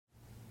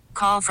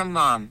Call from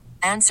mom.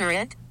 Answer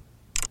it.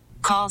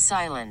 Call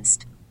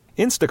silenced.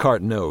 Instacart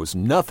knows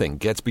nothing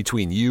gets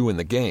between you and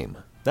the game.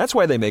 That's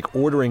why they make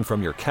ordering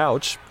from your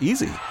couch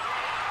easy.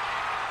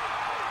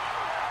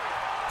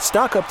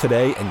 Stock up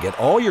today and get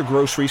all your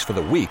groceries for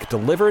the week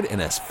delivered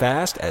in as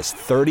fast as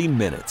 30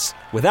 minutes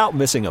without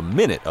missing a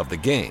minute of the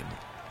game.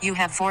 You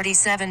have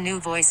 47 new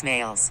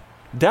voicemails.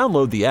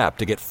 Download the app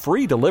to get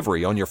free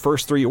delivery on your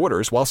first 3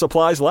 orders while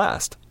supplies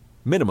last.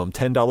 Minimum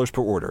 $10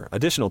 per order.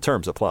 Additional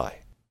terms apply.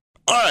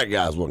 All right,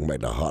 guys, welcome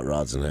back to Hot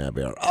Rods and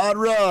Happy Hour. Odd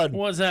Rod.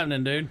 What's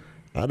happening, dude?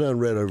 I done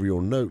read over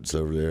your notes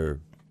over there,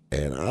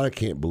 and I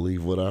can't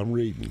believe what I'm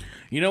reading.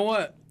 You know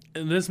what?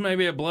 This may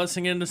be a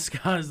blessing in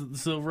disguise that the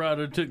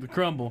Silverado took the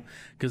crumble,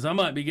 because I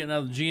might be getting out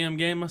of the GM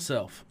game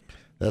myself.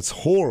 That's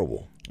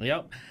horrible.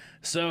 Yep.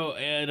 So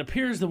it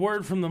appears the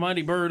word from the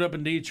mighty bird up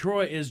in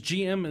Detroit is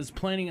GM is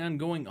planning on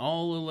going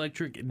all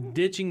electric,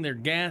 ditching their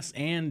gas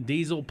and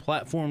diesel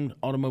platformed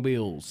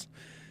automobiles.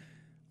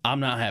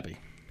 I'm not happy.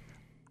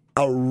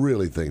 I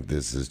really think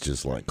this is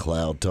just like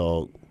cloud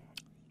talk.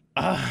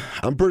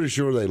 I'm pretty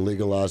sure they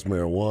legalized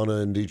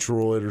marijuana in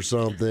Detroit or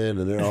something,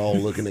 and they're all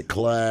looking at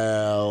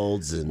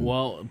clouds. And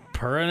Well,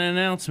 per an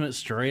announcement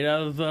straight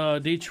out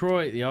of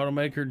Detroit, the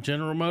automaker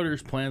General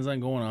Motors plans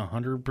on going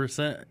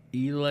 100%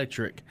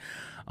 electric.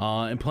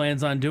 And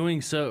plans on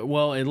doing so,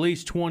 well, at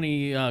least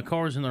 20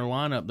 cars in their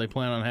lineup they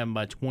plan on having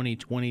by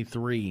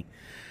 2023.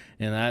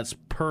 And that's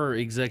per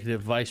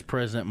Executive Vice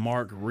President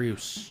Mark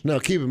Roos. Now,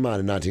 keep in mind,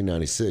 in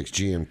 1996,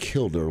 GM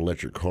killed their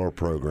electric car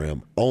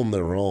program on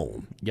their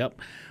own. Yep.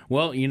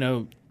 Well, you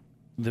know,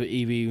 the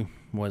EV,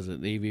 was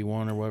it the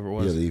EV1 or whatever it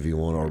was? Yeah, the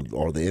EV1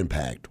 or the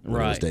Impact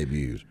when it was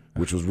debuted,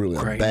 which was really a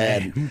Great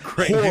bad, name.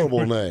 Great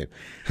horrible name.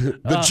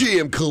 The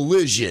GM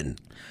Collision.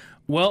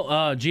 Well,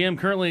 GM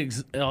currently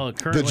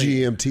The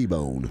GM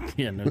T-Bone.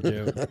 Yeah, no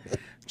joke.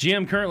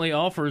 GM currently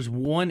offers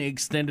one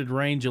extended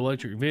range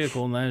electric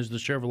vehicle, and that is the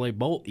Chevrolet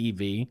Bolt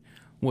EV,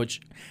 which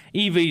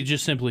EV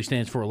just simply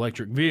stands for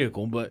electric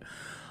vehicle. But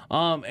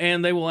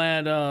and they will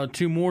add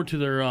 2 more to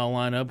their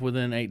lineup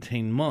within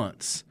 18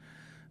 months.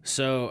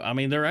 So, I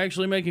mean, they're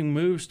actually making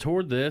moves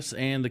toward this,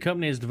 and the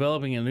company is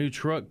developing a new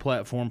truck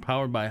platform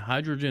powered by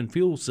hydrogen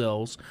fuel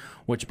cells,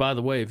 which, by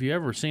the way, if you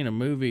ever seen a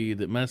movie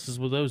that messes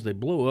with those, they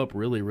blow up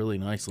really, really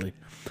nicely.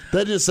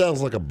 That just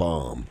sounds like a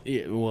bomb.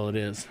 Yeah, well, it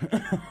is.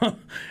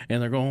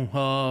 And they're going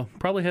to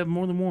probably have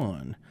more than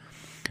one.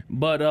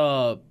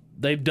 But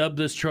they've dubbed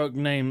this truck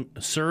named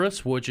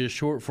Cirrus, which is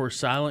short for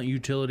Silent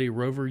Utility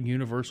Rover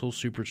Universal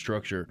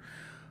Superstructure.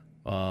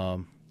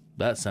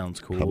 That sounds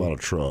cool. How about a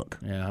truck?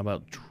 Yeah, how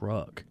about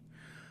truck?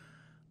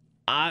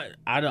 I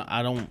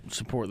don't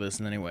support this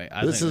in any way.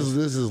 This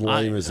is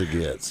lame as it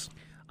gets.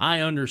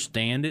 I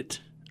understand it.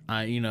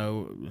 I mean,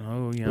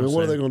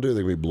 what are they going to do?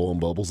 They're going to be blowing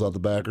bubbles out the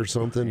back or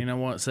something? You know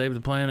what? Save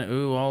the planet.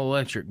 Ooh, all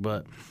electric.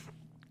 But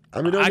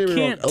I mean, don't get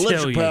me wrong.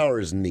 Electric power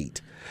is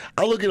neat.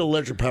 I look at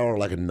electric power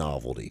like a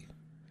novelty.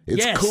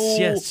 It's cool.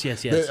 Yes.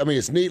 I mean,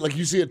 it's neat. Like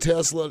you see a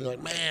Tesla, and you're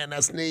like, man,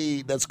 that's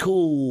neat. That's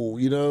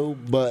cool. You know,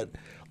 but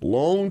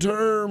long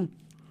term,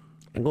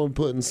 I'm going to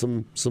put in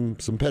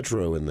some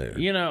petro in there.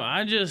 You know,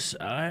 I just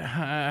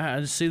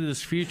see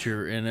this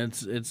future, and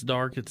it's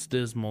dark, it's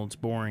dismal, it's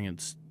boring,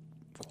 it's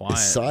quiet.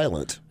 It's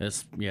silent.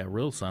 It's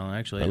real silent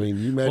actually. I mean,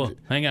 you imagine. Well,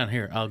 hang on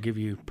here. I'll give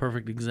you a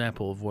perfect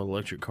example of what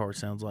electric car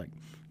sounds like.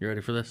 You ready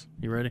for this?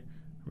 You ready?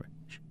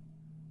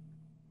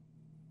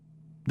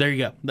 There you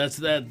go. That's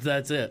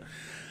it.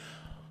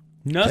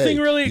 Nothing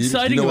really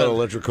exciting. You know about what an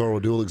electric car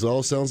with dual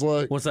exhaust sounds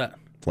like? What's that?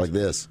 Like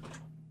this.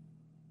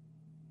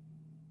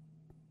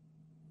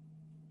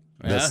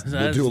 That's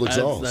the dual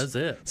exhaust. That's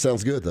it.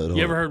 Sounds good, though.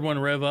 You ever heard one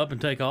rev up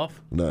and take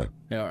off? No.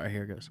 Yeah, all right,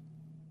 here it goes.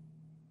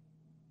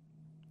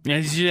 Yeah,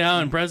 you see how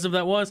impressive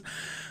that was?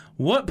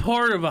 What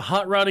part of a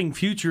hot rodding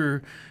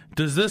future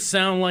does this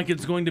sound like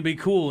it's going to be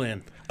cool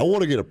in? I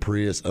want to get a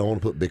Prius. I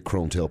want to put big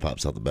chrome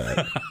tailpipes out the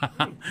back.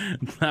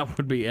 That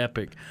would be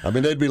epic. I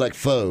mean, they'd be like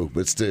faux,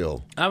 but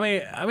still. I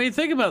mean,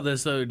 think about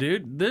this though,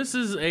 dude. This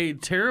is a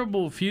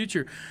terrible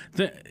future.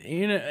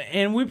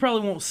 And we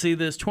probably won't see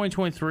this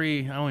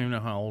 2023. I don't even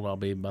know how old I'll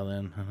be by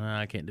then.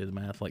 I can't do the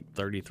math. Like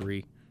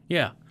 33.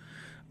 Yeah, I'll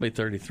be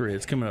 33.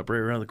 It's coming up right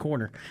around the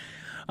corner.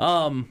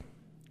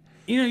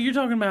 You're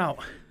talking about.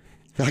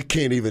 I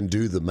can't even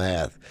do the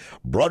math.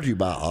 Brought to you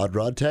by Odd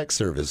Rod Tax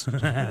Service.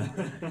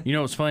 You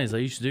know what's funny is I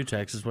used to do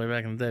taxes way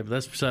back in the day, but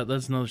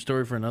that's another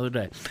story for another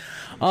day.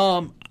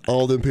 All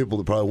them people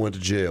that probably went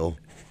to jail.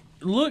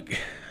 Look,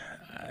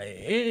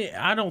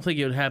 I don't think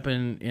it would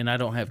happen, and I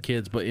don't have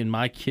kids, but in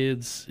my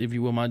kids, if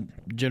you will, my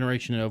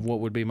generation of what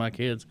would be my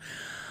kids,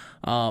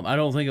 I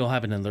don't think it'll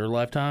happen in their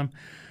lifetime.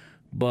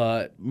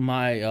 But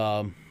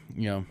my,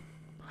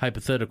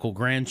 hypothetical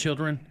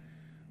grandchildren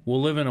will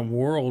live in a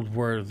world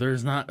where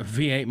there's not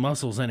V8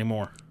 muscles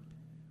anymore.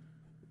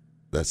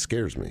 That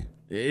scares me.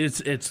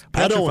 It's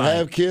I don't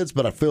have kids,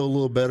 but I feel a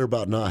little better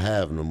about not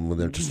having them when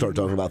they start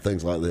talking about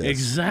things like this.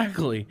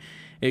 Exactly.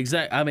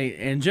 I mean,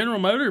 and General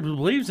Motors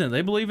believes in it.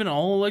 They believe in an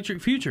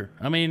all-electric future.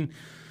 I mean,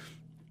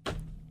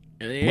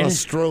 My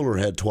stroller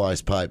had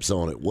twice pipes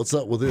on it. What's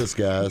up with this,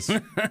 guys?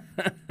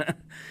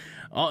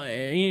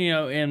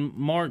 And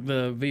Mark,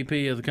 the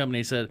VP of the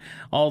company, said,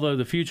 although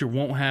the future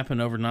won't happen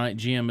overnight,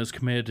 GM is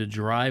committed to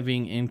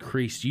driving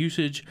increased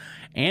usage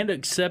and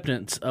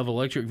acceptance of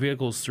electric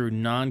vehicles through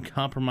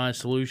non-compromise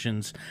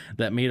solutions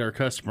that meet our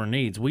customer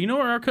needs. Well, you know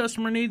what our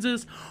customer needs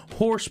is?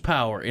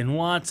 Horsepower and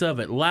lots of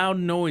it, loud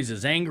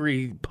noises,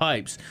 angry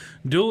pipes,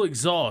 dual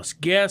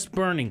exhaust, gas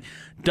burning,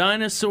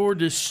 dinosaur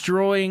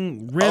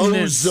destroying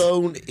remnants.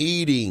 Ozone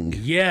eating.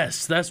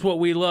 Yes, that's what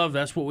we love.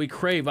 That's what we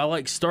crave. I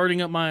like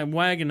starting up my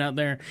wagon out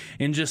there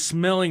and just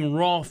smelling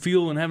raw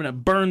fuel and having it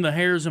burn the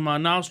hairs in my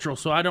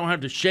nostrils so I don't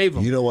have to shave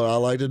them. You know what I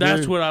like to do?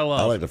 That's what I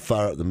love. I like to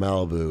fire up the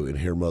Malibu and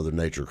hear Mother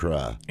Nature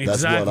cry. Exactly.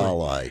 That's what I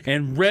like.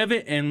 And rev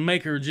it and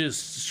make her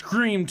just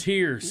scream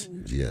tears.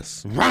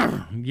 Yes.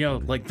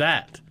 Like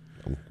that.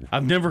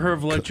 I've never heard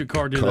of an electric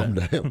car do Calm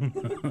that. down.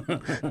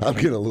 I'm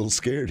getting a little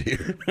scared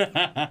here.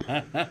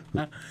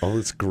 All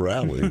this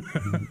growling.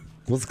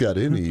 What's got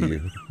into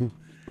you?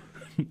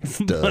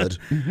 Stud.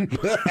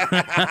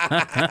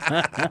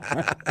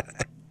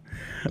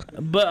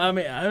 But I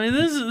mean,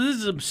 this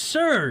is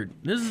absurd.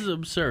 This is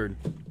absurd.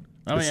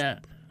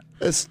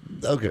 It's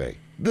okay.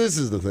 This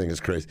is the thing that's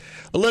crazy.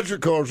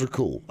 Electric cars are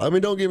cool. I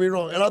mean, don't get me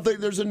wrong. And I think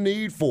there's a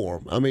need for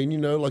them. I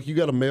mean, like you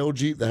got a mail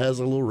Jeep that has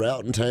a little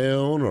route in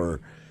town,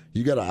 or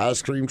you got an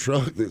ice cream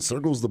truck that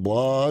circles the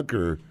block,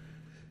 or,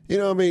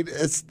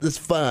 it's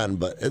fine.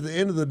 But at the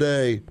end of the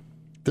day,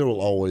 there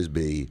will always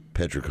be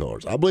petrol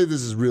cars. I believe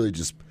this is really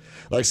just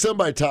like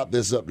somebody topped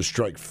this up to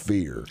strike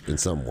fear in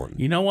someone.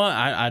 You know what?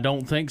 I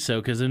don't think so,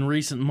 because in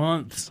recent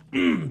months,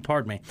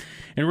 pardon me,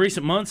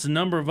 a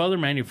number of other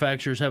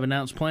manufacturers have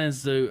announced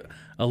plans to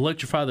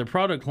electrify their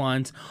product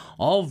lines.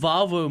 All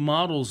Volvo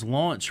models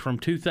launched from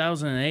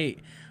 2008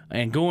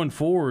 and going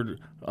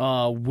forward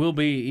will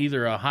be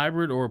either a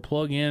hybrid or a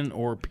plug-in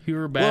or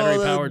pure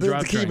battery-powered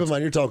drivetrains. Keep in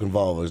mind, you're talking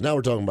Volvos. Now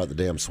we're talking about the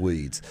damn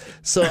Swedes.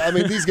 So, I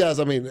mean, these guys,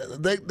 they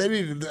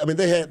needed,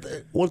 they had,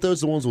 weren't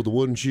those the ones with the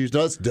wooden shoes?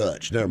 No, that's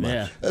Dutch. Never mind.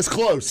 Yeah. That's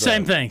close.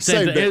 Same thing.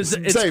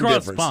 It's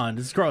cross-spawned.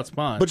 It's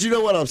cross-spawned. But you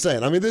know what I'm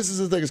saying? I mean, this is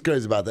the thing that's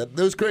crazy about that.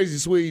 Those crazy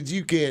Swedes,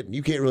 you can't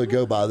really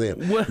go by them.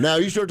 Now,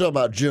 you start talking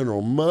about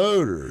General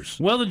Motors.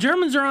 Well, the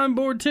Germans are on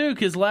board, too,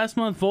 because last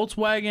month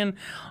Volkswagen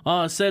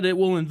said it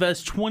will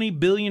invest $20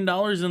 billion in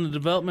the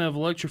development of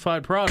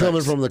electrified products.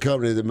 Coming from the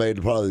company that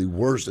made probably the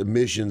worst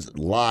emissions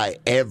lie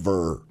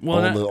ever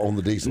on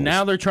the diesels.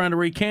 Now they're trying to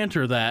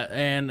recanter that,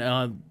 and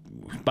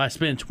by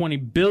spending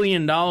 $20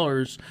 billion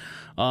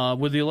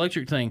with the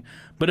electric thing.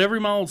 But every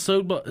model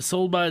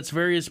sold by its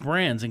various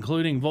brands,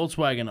 including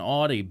Volkswagen,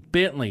 Audi,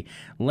 Bentley,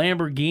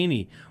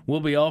 Lamborghini,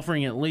 will be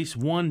offering at least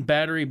one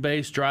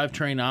battery-based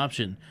drivetrain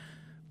option.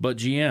 But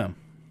GM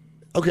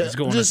is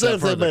going just say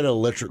if further. they made an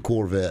electric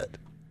Corvette,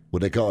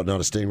 would they call it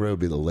not a Stingray? It would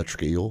be the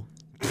electric eel?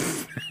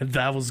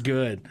 That was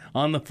good.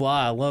 On the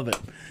fly. I love it.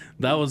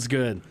 That was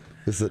good.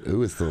 It's the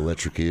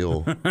electric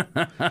eel.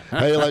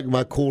 How you like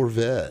my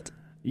Corvette?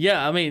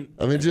 Yeah, I mean,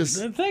 just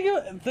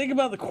think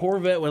about the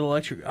Corvette with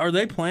electric. Are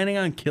they planning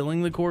on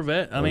killing the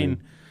Corvette? I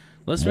mean,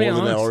 let's be honest.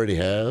 More than they already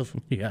have.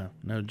 Yeah,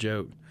 no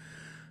joke.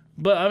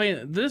 But I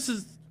mean, this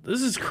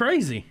is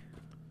crazy.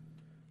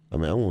 I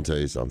mean, I want to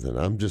tell you something.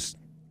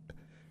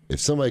 If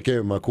somebody came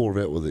in my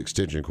Corvette with an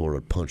extension cord,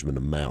 I'd punch him in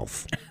the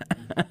mouth.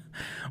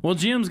 Well,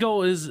 GM's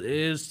goal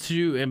is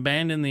to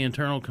abandon the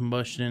internal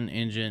combustion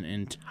engine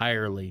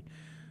entirely.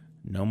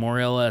 No more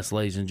LS,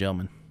 ladies and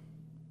gentlemen.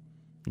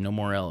 No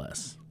more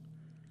LS.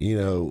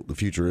 The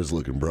future is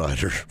looking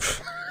brighter.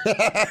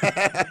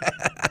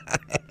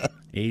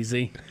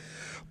 Easy.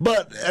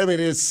 But, I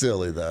mean, it's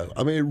silly, though.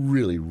 I mean, it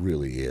really,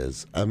 really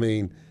is. I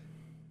mean,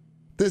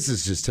 this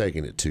is just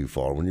taking it too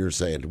far when you're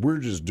saying we're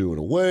just doing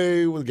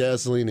away with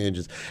gasoline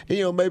engines.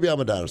 And, maybe I'm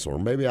a dinosaur.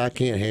 Maybe I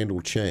can't handle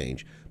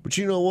change. But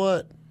you know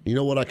what? You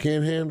know what I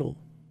can handle?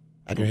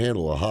 I can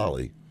handle a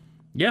Holly.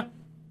 Yeah.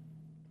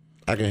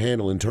 I can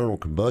handle internal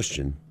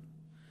combustion.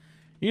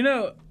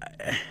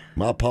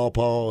 My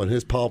pawpaw and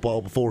his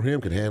pawpaw before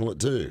him could handle it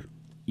too.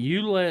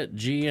 You let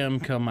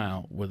GM come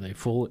out with a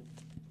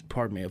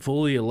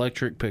fully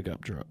electric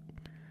pickup truck,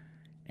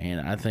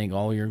 and I think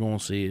all you're going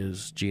to see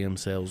is GM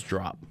sales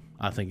drop.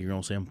 I think you're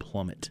going to see them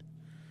plummet.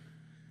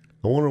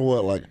 I wonder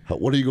what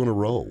are you going to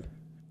roll?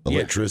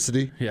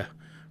 Electricity? Yeah.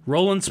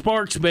 Rolling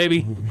sparks,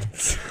 baby.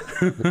 Is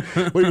it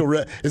going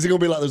to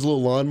be like those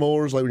little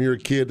lawnmowers, like when you were a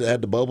kid that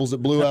had the bubbles that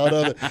blew out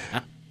of it?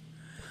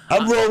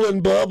 I'm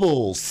rolling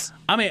bubbles.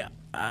 I mean,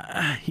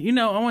 I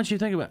want you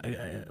to think about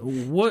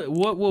what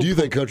will. Do you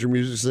think country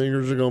music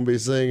singers are going to be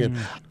singing,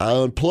 I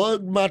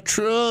unplugged my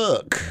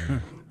truck?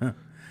 I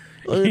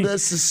mean,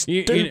 that's just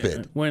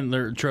stupid. When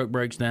their truck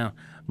breaks down,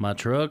 my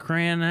truck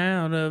ran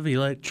out of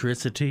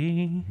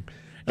electricity.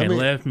 And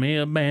left me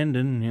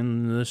abandoned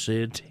in the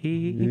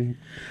city.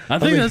 I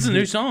think that's a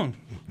new song.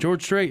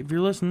 George Strait, if you're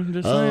listening,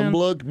 just saying.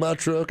 Unplugged my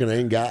truck and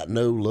ain't got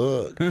no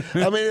luck.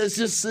 I mean, it's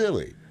just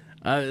silly.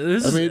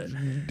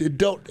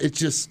 It's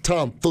just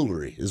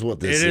tomfoolery, is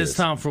what this is. It is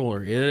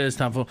tomfoolery. It is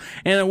tomfoolery.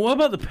 And what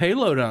about the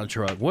payload on a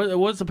truck?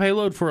 What's the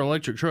payload for an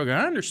electric truck?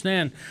 I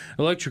understand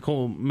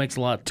electrical makes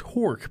a lot of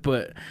torque,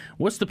 but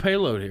what's the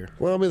payload here?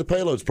 Well, I mean, the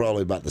payload's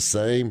probably about the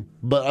same,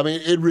 but I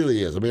mean, it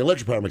really is. I mean,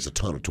 electric power makes a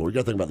ton of torque. You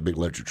got to think about the big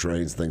electric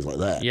trains, things like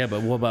that. Yeah,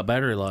 but what about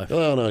battery life?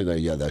 Oh, no,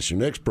 yeah, that's your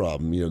next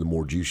problem. You know, the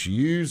more juice you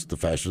use, the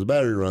faster the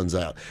battery runs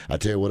out. I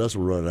tell you what else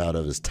we're running out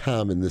of is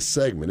time in this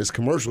segment. It's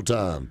commercial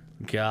time.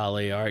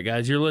 Golly. All right,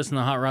 guys, you're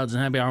listening to Hot Rods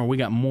and Happy Hour. We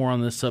got more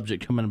on this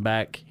subject coming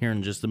back here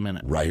in just a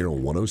minute. Right here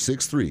on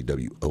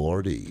 106.3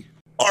 WORD.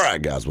 All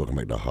right, guys, welcome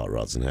back to Hot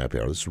Rods and Happy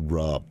Hour. This is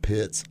Rob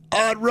Pitts.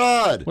 Odd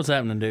Rod! What's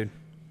happening, dude?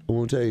 I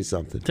want to tell you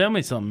something. Tell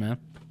me something, man.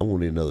 I'm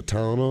going to need another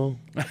Tylenol.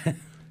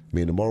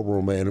 Me and the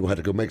Marlboro man are going to have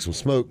to go make some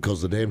smoke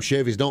because the damn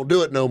Chevys don't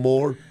do it no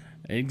more.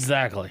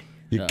 Exactly.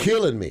 You're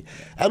killing me.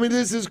 I mean,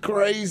 this is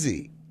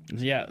crazy.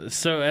 Yeah,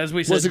 so as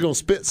we said... What's it going to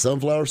spit?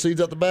 Sunflower seeds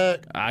out the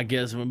back? I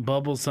guess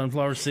bubbles,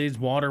 sunflower seeds,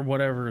 water,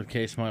 whatever the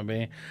case might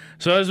be.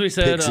 So as we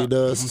said... Pixie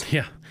dust.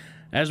 Yeah.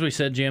 As we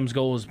said, GM's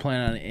goal was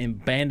planning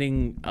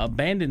on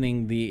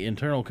abandoning the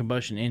internal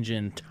combustion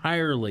engine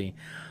entirely.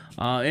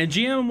 And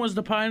GM was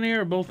the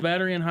pioneer of both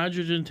battery and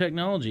hydrogen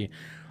technology.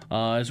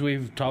 As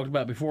we've talked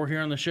about before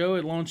here on the show,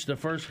 it launched the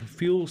first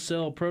fuel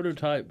cell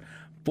prototype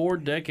 4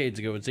 decades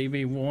ago. It's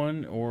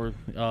EV1 or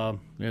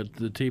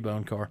the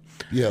T-Bone car.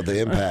 Yeah, the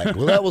Impact.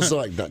 Well, that was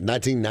like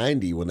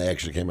 1990 when they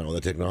actually came out with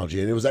the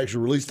technology, and it was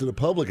actually released to the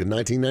public in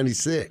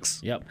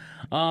 1996. Yep.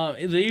 The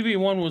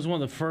EV1 was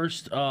one of the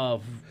first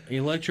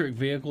electric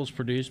vehicles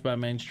produced by a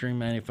mainstream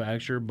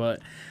manufacturer, but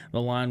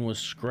the line was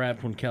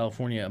scrapped when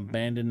California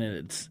abandoned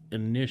its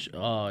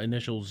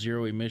initial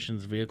zero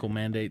emissions vehicle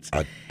mandates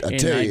in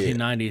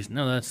 1990s.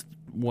 No, that's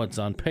what's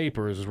on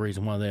paper is the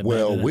reason why they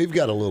abandoned it. We've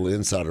got a little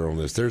insider on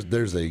this.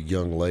 There's a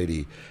young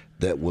lady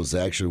that was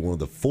actually one of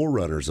the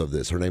forerunners of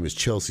this. Her name is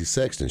Chelsea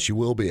Sexton. She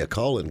will be a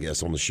call-in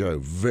guest on the show.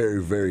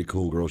 Very, very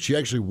cool girl. She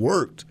actually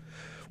worked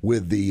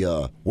with the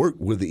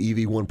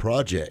EV1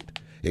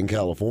 project in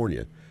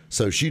California,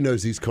 so she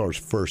knows these cars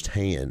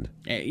firsthand.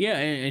 Yeah,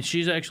 and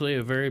she's actually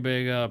a very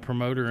big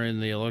promoter in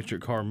the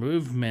electric car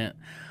movement.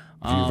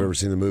 If you've ever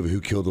seen the movie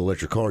Who Killed the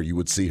Electric Car, you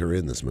would see her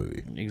in this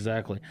movie.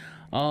 Exactly.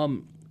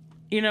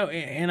 You know,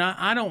 and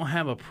I don't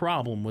have a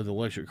problem with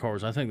electric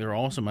cars. I think they're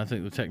awesome. I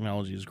think the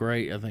technology is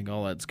great. I think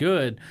all that's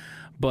good.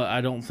 But I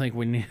don't think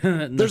we need...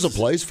 There's a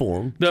place for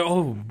them.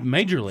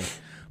 Majorly.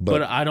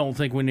 But I don't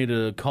think we need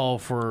to call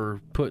for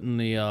putting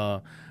the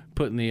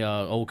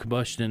old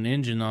combustion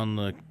engine on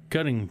the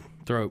cutting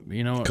throat.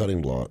 You know,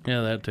 cutting block.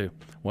 Yeah, that too.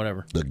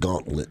 Whatever. The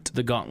gauntlet.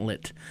 The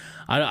gauntlet.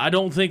 I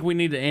don't think we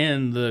need to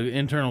end the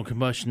internal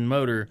combustion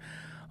motor.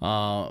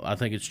 I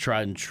think it's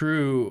tried and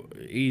true,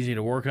 easy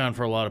to work on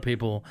for a lot of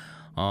people.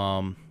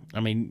 I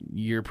mean,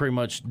 you're pretty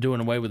much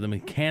doing away with the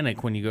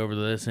mechanic when you go over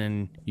this,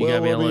 and you got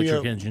to be an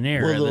electric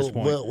engineer at this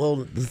point. Well,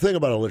 the thing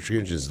about electric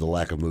engines is the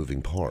lack of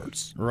moving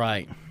parts.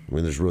 Right. I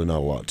mean, there's really not a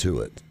lot to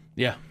it.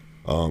 Yeah.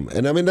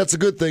 And I mean, that's a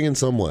good thing in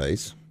some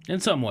ways. In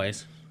some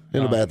ways.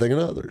 And a bad thing in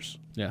others.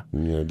 Yeah. You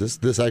know,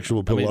 this actually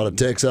will put a lot of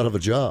techs out of a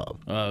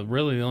job.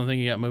 Really, the only thing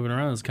you got moving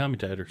around is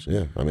commutators.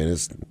 Yeah. I mean,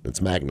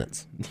 it's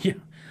magnets. Yeah.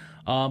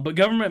 But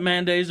government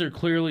mandates are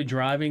clearly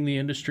driving the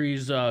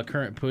industry's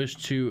current push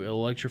to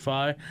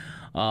electrify,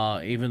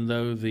 even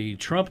though the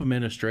Trump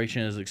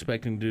administration is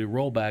expecting to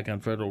roll back on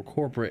federal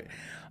corporate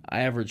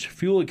average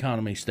fuel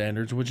economy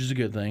standards, which is a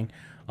good thing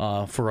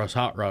for us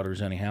hot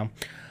rodders anyhow.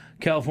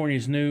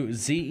 California's new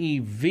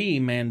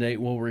ZEV mandate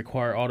will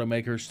require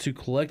automakers to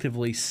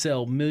collectively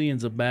sell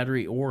millions of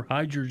battery or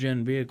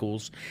hydrogen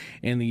vehicles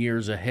in the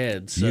years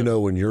ahead. So, you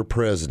know, when your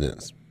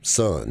president's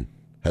son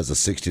has a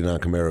 69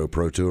 Camaro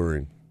Pro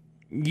Touring.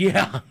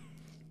 Yeah.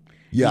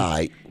 Yeah,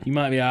 you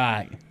might be all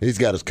right. He's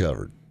got us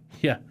covered.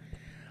 Yeah.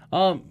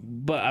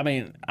 But, I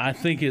mean, I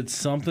think it's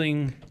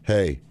something...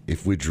 Hey,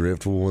 if we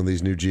drift with one of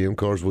these new GM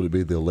cars, would it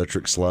be the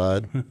electric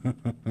slide?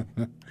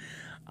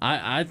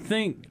 I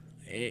think,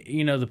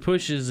 you know, the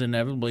push is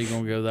inevitably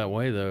going to go that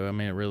way, though. I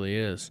mean, it really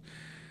is.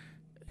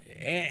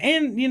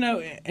 And you know,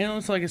 and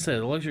it's like I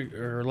said,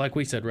 like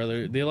we said,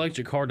 the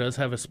electric car does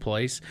have its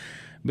place.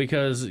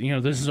 Because, you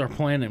know, this is our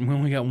planet, and we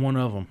only got one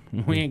of them.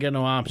 We ain't got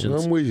no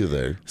options. I'm with you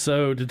there.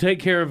 So to take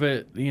care of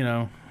it, you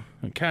know,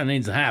 it kind of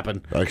needs to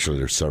happen. Actually,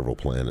 there's several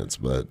planets,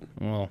 but...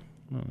 Well,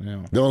 you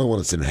know. The only one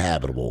that's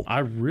inhabitable. I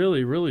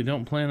really, really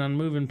don't plan on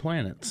moving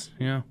planets,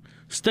 you know.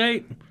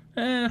 State,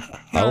 I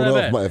don't know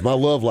if my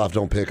love life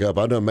don't pick up.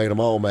 I done made them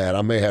all mad.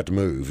 I may have to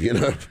move, you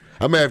know.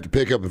 I may have to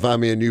pick up and find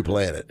me a new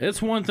planet.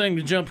 It's one thing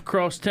to jump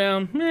across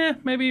town.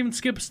 Maybe even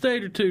skip a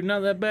state or two.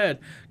 Not that bad.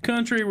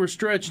 Country, we're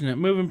stretching it.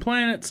 Moving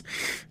planets,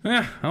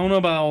 I don't know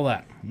about all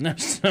that.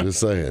 Just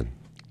saying.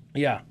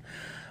 Yeah.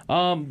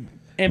 And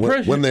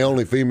when the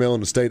only female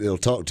in the state that'll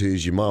talk to you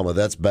is your mama,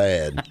 that's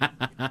bad.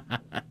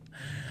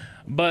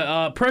 But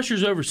But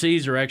pressures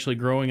overseas are actually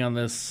growing on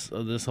this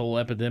whole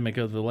epidemic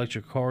of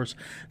electric cars.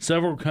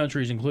 Several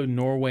countries, including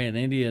Norway and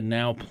India,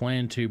 now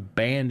plan to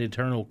ban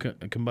internal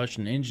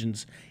combustion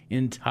engines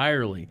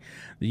entirely.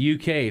 The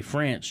UK,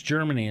 France,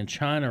 Germany, and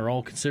China are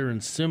all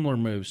considering similar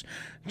moves.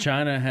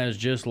 China has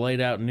just laid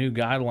out new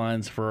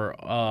guidelines for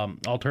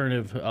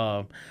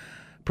alternative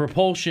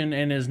propulsion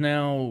and is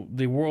now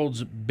the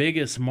world's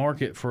biggest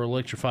market for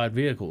electrified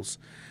vehicles.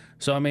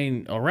 So, I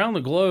mean, around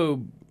the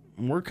globe,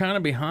 we're kind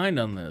of behind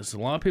on this. A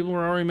lot of people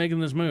are already making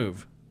this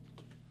move.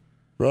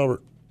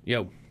 Robert,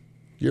 Yo.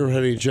 you ever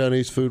had any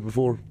Chinese food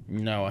before?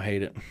 No, I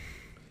hate it.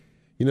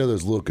 You know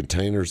those little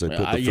containers they put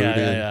the food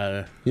Yeah.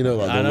 in? You know,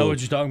 like I know what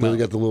you're talking about. They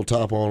got the little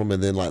top on them,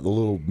 and then like the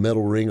little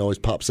metal ring always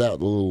pops out,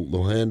 the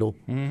little handle.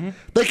 Mm-hmm.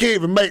 They can't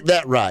even make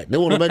that right. They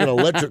want to make an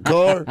electric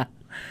car.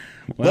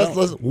 Well,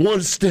 let's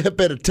one step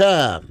at a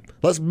time.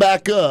 Let's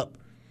back up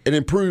and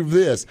improve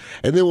this,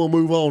 and then we'll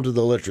move on to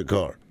the electric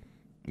car.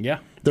 Yeah.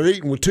 They're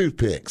eating with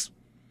toothpicks.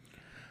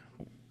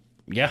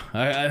 Yeah.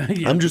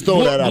 I'm just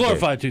throwing that out there.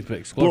 Glorified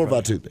toothpicks.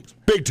 Glorified toothpicks.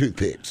 Big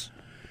toothpicks.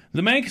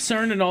 The main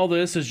concern in all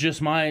this is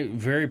just my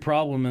very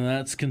problem, and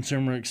that's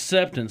consumer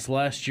acceptance.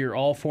 Last year,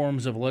 all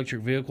forms of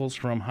electric vehicles,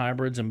 from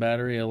hybrids and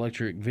battery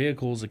electric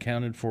vehicles,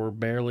 accounted for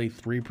barely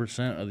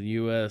 3% of the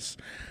U.S.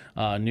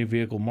 New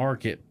vehicle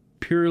market.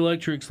 Pure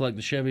electrics, like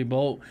the Chevy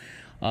Bolt,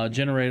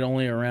 generate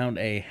only around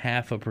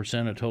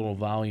 0.5% of total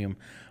volume.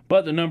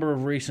 But the number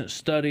of recent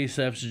studies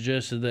have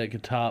suggested that it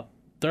could top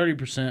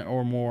 30%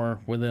 or more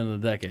within a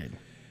decade.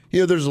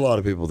 Yeah, there's a lot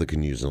of people that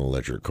can use an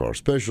electric car,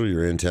 especially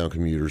your in-town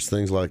commuters,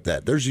 things like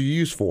that. There's a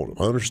use for them.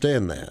 I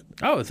understand that.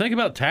 Oh, think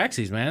about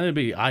taxis, man. It'd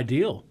be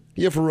ideal.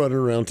 Yeah, for running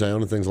around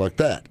town and things like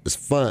that. It's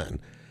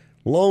fine.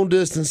 Long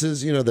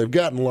distances, they've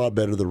gotten a lot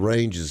better. The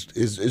range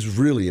is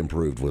really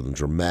improved with them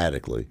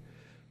dramatically.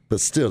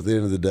 But still, at the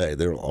end of the day,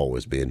 there will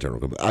always be internal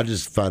combustion. I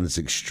just find this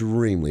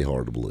extremely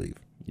hard to believe.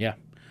 Yeah.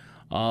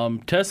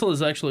 Tesla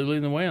is actually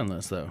leading the way on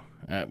this, though,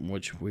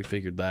 which we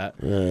figured that.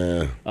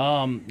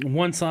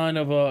 One sign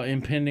of an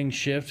impending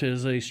shift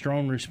is a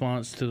strong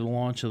response to the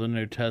launch of the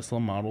new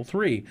Tesla Model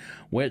 3,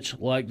 which,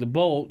 like the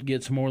Bolt,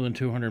 gets more than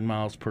 200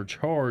 miles per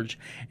charge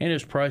and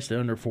is priced at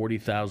under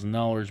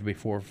 $40,000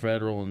 before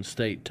federal and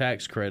state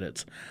tax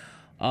credits.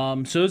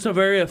 So it's a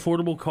very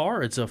affordable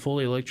car. It's a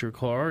fully electric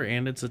car,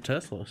 and it's a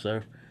Tesla.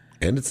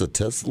 And it's a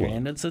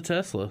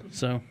Tesla.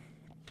 So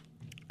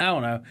I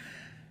don't know.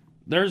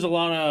 There's a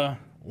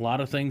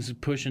lot of things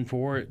pushing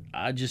for it.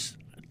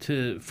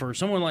 For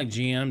someone like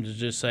GM to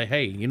just say,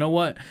 hey, you know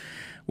what?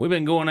 We've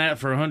been going at it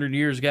for 100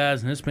 years,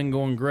 guys, and it's been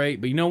going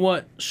great. But you know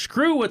what?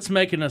 Screw what's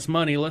making us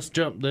money. Let's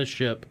jump this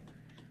ship.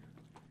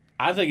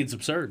 I think it's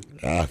absurd.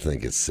 I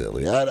think it's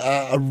silly.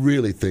 I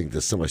really think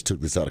that somebody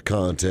took this out of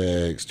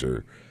context,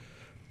 or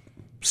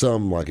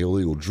some like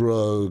illegal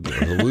drug or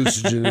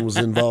hallucinogen was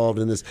involved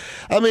in this.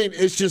 I mean,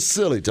 it's just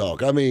silly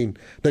talk. I mean,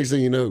 next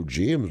thing you know,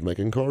 GM's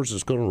making cars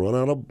that's going to run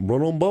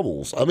on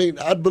bubbles. I mean,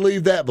 I'd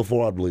believe that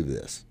before I'd believe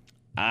this.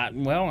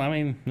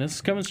 This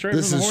is coming straight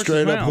this from the is horse's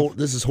straight mouth. up.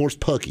 This is horse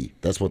pucky.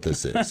 That's what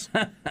this is.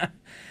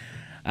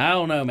 I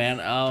don't know, man.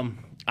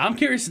 I'm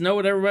curious to know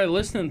what everybody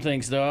listening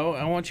thinks, though.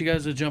 I want you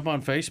guys to jump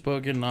on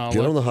Facebook and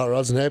get on the Hot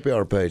Rods and Happy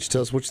Hour page.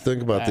 Tell us what you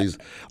think about these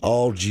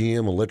all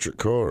GM electric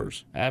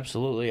cars.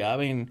 Absolutely. I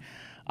mean,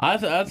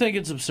 I think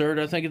it's absurd.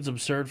 I think it's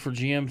absurd for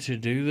GM to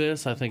do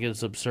this. I think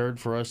it's absurd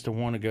for us to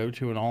want to go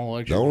to an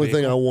all-electric The only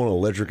vehicle. thing I want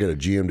electric at a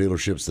GM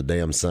dealership is the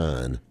damn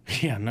sign.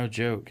 Yeah, no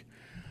joke.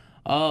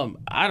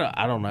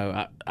 I don't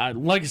know. I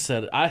like I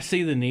said, I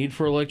see the need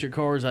for electric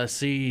cars. I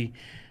see,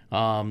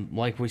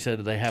 like we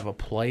said, they have a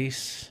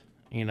place.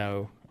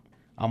 I'm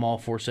all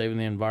for saving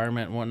the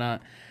environment and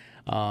whatnot.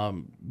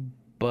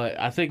 But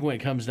I think when it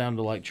comes down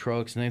to like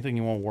trucks and anything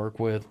you want to work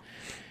with,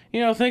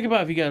 think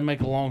about if you got to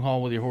make a long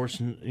haul with your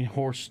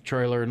horse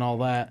trailer and all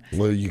that.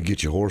 Well, you can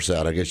get your horse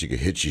out. I guess you could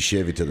hitch your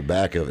Chevy to the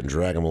back of it and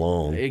drag them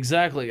along.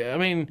 Exactly. I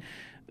mean,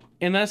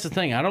 and that's the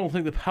thing. I don't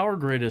think the power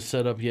grid is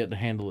set up yet to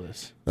handle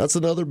this. That's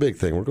another big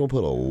thing. We're going to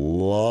put a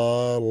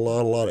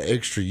lot of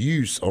extra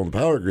use on the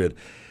power grid.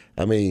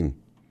 I mean,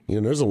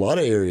 there's a lot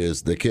of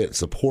areas that can't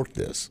support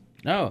this.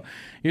 No,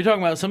 you're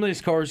talking about some of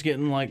these cars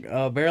getting like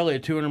barely a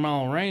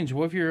 200-mile range.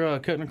 What if you're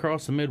cutting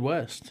across the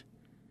Midwest?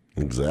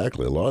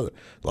 Exactly. A lot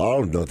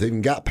of them don't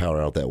even got power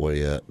out that way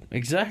yet.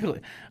 Exactly.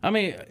 I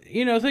mean,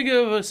 think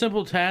of a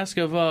simple task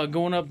of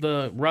going up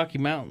the Rocky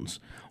Mountains.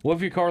 What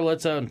if your car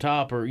lets out on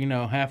top or,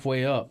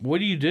 halfway up? What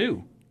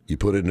do? You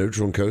put it in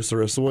neutral and coast the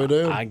rest of the way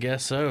down? I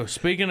guess so.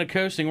 Speaking of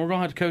coasting, we're going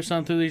to have to coast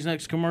on through these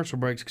next commercial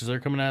breaks because they're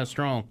coming out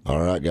strong. All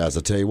right, guys.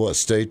 I tell you what,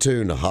 stay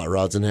tuned to Hot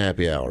Rods and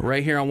Happy Hour.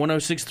 Right here on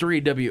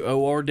 106.3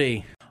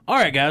 WORD. All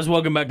right, guys.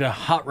 Welcome back to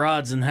Hot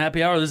Rods and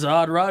Happy Hour. This is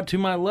Odd Rod. To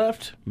my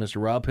left,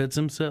 Mr. Rob Pitts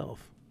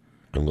himself.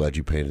 I'm glad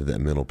you painted that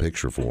mental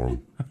picture for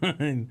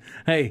him.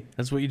 Hey,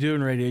 that's what you do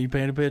in radio. You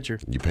paint a picture.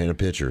 You paint a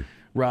picture.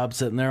 Rob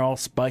sitting there all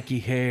spiky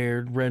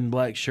haired, red and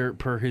black shirt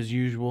per his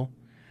usual.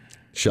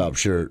 Shop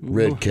shirt,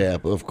 red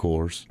cap, of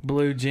course.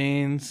 Blue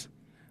jeans,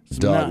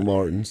 Doc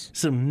Martens.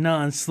 Some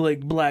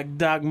non-slick black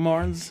Doc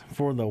Martens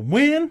for the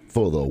win.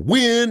 For the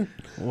win.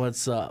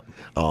 What's up?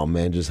 Oh,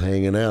 man, just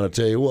hanging out. I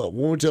tell you what,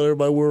 why don't we tell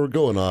everybody where we're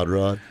going, Odd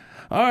Rod?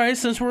 All right,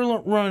 since we're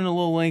running a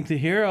little lengthy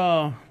here,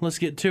 let's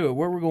get to it.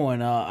 Where we're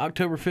going,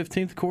 October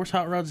 15th, of course,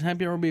 Hot Rods and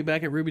Happy Hour will be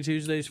back at Ruby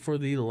Tuesdays for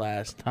the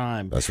last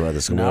time. That's right.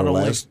 This is going to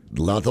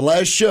be not the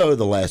last show,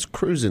 the last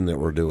cruising that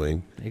we're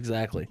doing.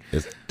 Exactly.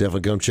 It's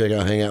definitely come check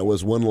out, hang out with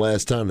us one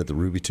last time at the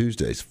Ruby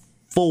Tuesdays.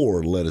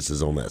 4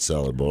 lettuces on that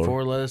salad bar.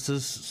 4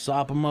 lettuces.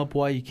 Sop them up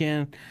while you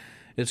can.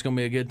 It's going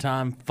to be a good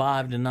time.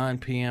 5 to 9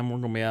 p.m. We're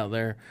going to be out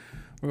there.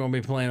 We're going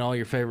to be playing all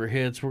your favorite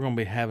hits. We're going to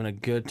be having a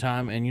good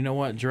time. And you know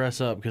what?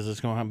 Dress up because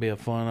it's going to be a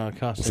fun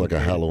costume. It's like a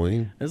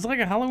Halloween. It's like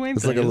a Halloween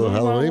It's thing. like a little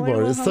Halloween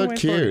party. It's so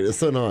cute. Party. It's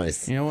so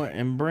nice. You know what?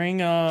 And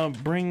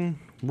bring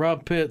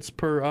Rob Pitts,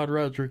 per Odd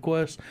Rod's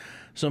request,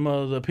 some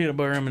of the peanut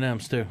butter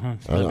M&Ms too. Huh?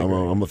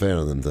 I'm a fan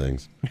of them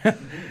things.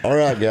 All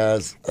right,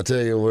 guys. I'll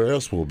tell you where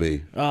else we'll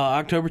be.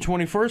 October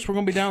 21st, we're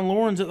going to be down in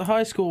Lawrence at the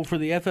high school for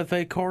the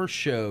FFA Car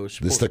Show. This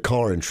is the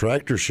Car and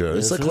Tractor Show.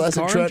 It's a This is classic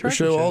Car and tractor Tractor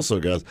show Show. also,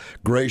 guys.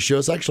 Great show.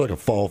 It's actually like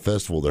a fall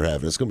festival they're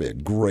having. It's going to be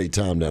a great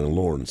time down in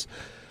Lawrence.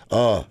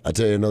 I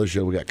tell you another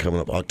show we got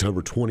coming up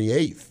October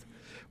 28th.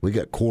 We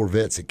got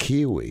Corvettes at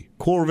Kiwi.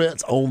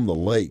 Corvettes on the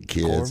lake,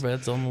 kids.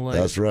 Corvettes on the lake.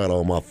 That's right,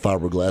 all my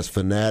fiberglass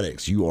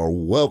fanatics. You are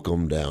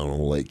welcome down on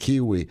Lake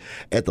Kiwi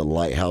at the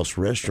Lighthouse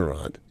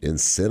Restaurant in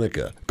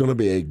Seneca. Going to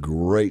be a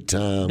great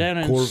time. Down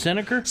in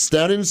Seneca?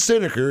 Down in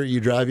Seneca. You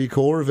drive your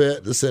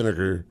Corvette to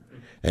Seneca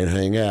and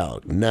hang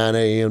out. 9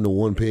 a.m. to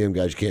 1 p.m.,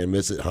 guys. You can't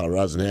miss it. Hot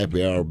Rods and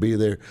Happy Hour will be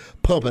there,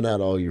 pumping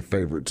out all your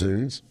favorite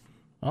tunes.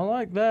 I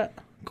like that.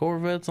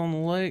 Corvettes on the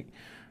lake.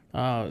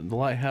 The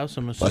Lighthouse,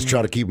 I'm assuming. Let's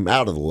try to keep them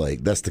out of the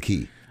lake. That's the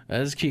key.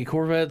 That is key.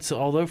 Corvettes,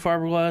 although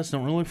fiberglass,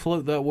 don't really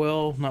float that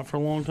well. Not for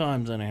long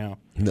times, anyhow.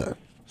 No.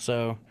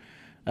 So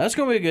that's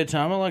going to be a good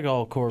time. I like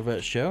all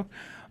Corvette show.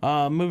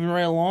 Moving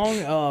right along,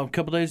 a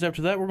couple days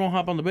after that, we're going to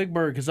hop on the Big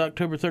Bird because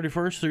October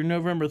 31st through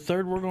November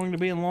 3rd, we're going to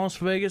be in Las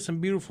Vegas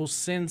and beautiful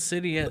Sin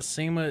City at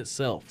SEMA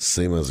itself.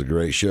 SEMA is a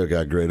great show,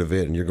 got a great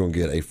event, and you're going to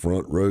get a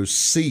front row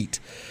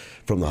seat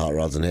from the Hot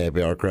Rods and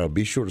Happy Hour crowd.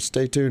 Be sure to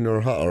stay tuned to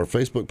our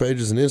Facebook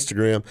pages and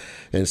Instagram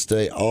and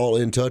stay all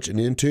in touch and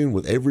in tune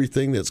with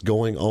everything that's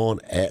going on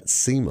at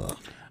SEMA.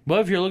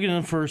 But if you're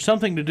looking for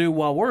something to do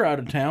while we're out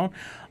of town,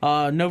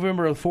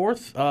 November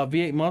 4th,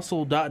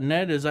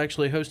 V8muscle.net is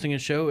actually hosting a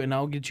show, and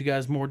I'll get you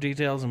guys more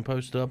details and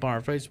post it up on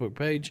our Facebook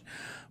page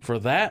for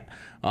that.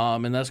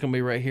 And that's going to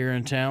be right here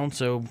in town.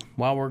 So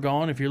while we're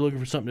gone, if you're looking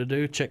for something to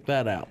do, check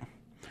that out.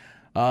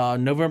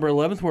 November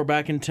 11th, we're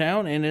back in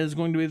town, and it is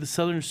going to be the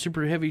Southern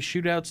Super Heavy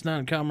Shootouts down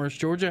in Commerce,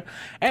 Georgia,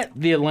 at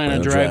the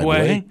Atlanta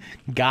Dragway.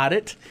 Got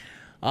it.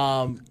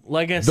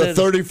 Like I said,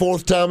 the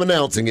 34th time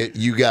announcing it,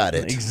 you got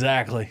it.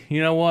 Exactly.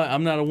 You know what?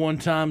 I'm not a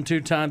 1-time,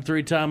 2-time,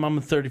 3-time. I'm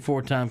a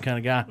 34-time kind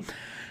of guy.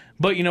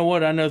 But you know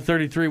what? I know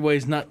 33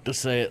 ways not to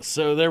say it.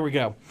 So there we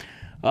go.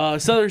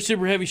 Southern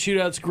Super Heavy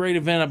Shootouts, great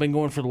event. I've been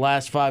going for the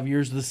last 5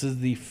 years. This is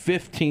the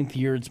 15th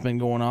year it's been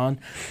going on.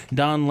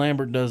 Don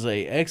Lambert does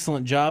an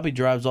excellent job. He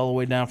drives all the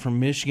way down from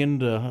Michigan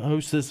to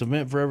host this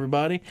event for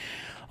everybody.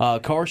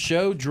 Car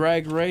show,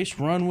 drag race,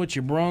 run with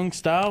your brung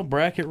style,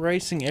 bracket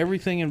racing,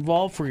 everything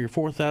involved for your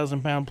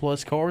 4,000-pound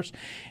plus cars.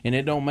 And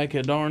it don't make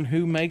a darn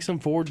who makes them.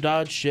 Ford,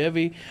 Dodge,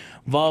 Chevy,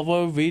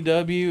 Volvo,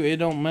 VW, it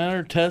don't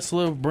matter.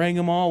 Tesla, bring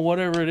them all,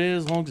 whatever it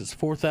is, as long as it's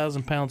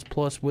 4,000 pounds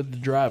plus with the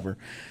driver.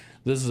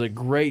 This is a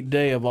great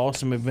day of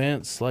awesome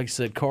events. Like I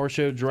said, car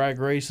show, drag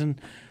racing,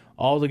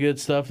 all the good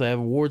stuff. They have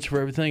awards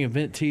for everything,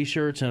 event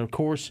T-shirts, and, of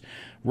course,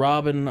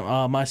 Rob and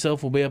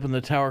myself will be up in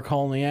the tower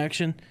calling the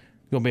action.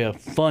 Going to be a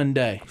fun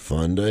day.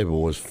 Fun day,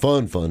 boys.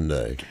 Fun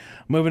day.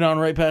 Moving on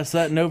right past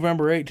that,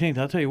 November 18th.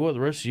 I'll tell you what,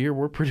 the rest of the year,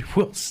 we're pretty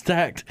well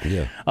stacked.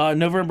 Yeah.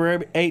 November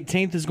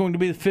 18th is going to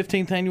be the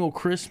 15th annual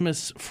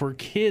Christmas for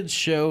Kids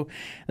show.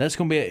 That's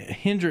going to be at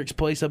Hendricks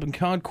Place up in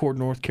Concord,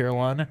 North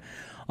Carolina.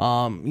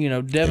 Devin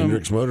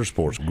Hendricks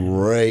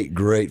Motorsports,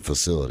 great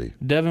facility.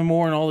 Devin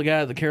Moore and all the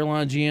guys at the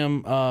Carolina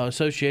GM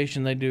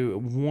Association, they do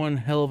one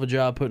hell of a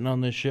job putting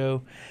on this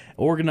show,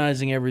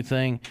 organizing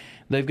everything.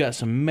 They've got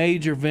some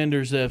major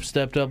vendors that have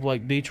stepped up,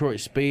 like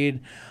Detroit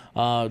Speed.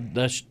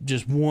 That's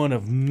just one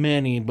of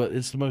many, but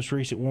it's the most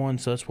recent one,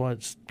 so that's why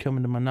it's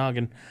coming to my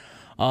noggin.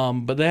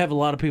 But they have a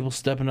lot of people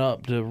stepping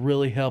up to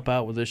really help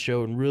out with this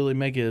show and really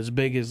make it as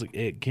big as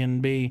it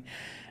can be.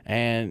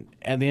 And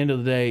at the end of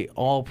the day,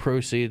 all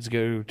proceeds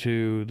go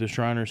to the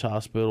Shriners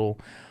Hospital.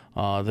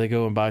 They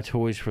go and buy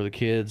toys for the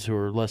kids who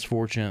are less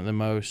fortunate than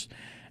most.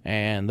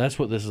 And that's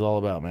what this is all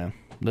about, man.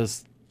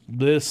 This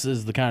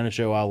is the kind of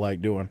show I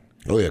like doing.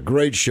 Oh, yeah,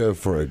 great show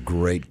for a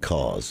great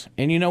cause.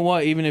 And you know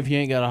what? Even if you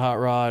ain't got a hot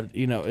rod,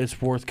 it's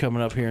worth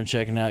coming up here and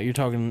checking out. You're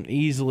talking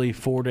easily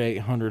 400 to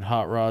 800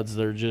 hot rods.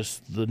 They're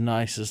just the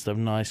nicest of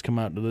nice come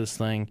out to this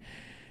thing.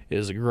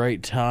 is a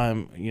great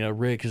time. You know,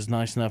 Rick is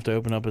nice enough to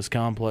open up his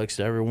complex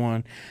to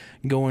everyone.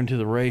 Go into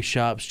the race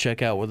shops,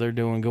 check out what they're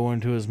doing, go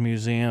into his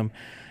museum.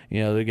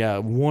 You know, they got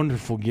a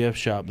wonderful gift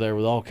shop there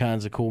with all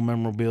kinds of cool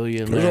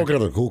memorabilia in There's there. all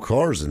kinds of cool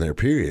cars in there,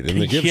 period, in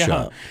the gift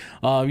shop.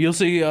 You'll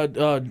see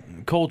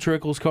Cole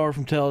Trickle's car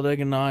from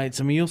Talladega Nights.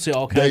 I mean, you'll see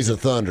all kinds Days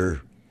of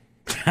Thunder.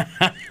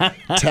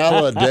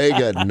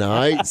 Talladega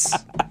Nights.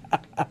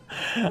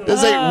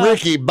 This ain't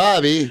Ricky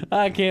Bobby.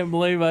 I can't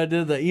believe I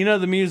did that. You know,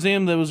 the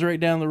museum that was right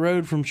down the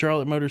road from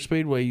Charlotte Motor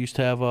Speedway used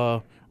to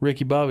have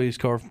Ricky Bobby's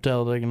car from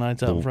Talladega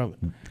Nights out in front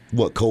of it.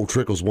 What, Cole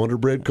Trickle's Wonder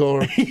Bread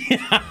car?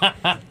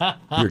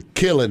 You're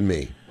killing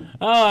me.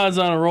 Oh, I was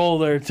on a roll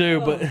there, too,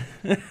 but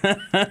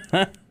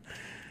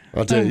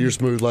I'll tell you, you're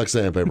smooth like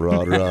sandpaper,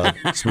 Otter.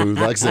 Smooth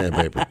like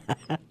sandpaper.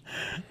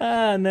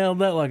 I nailed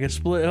that like a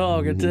split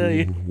hog, I tell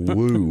you.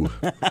 Woo.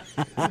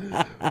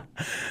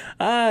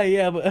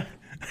 Yeah, but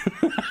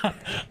I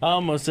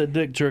almost said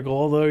Dick Trickle,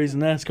 although he's a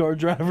NASCAR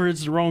driver.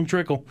 It's the wrong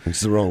Trickle. It's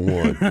the wrong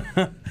one.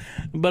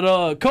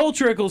 But Cole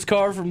Trickle's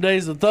car from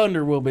Days of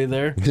Thunder will be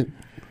there.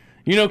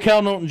 You know,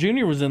 Cal Norton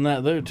Jr. was in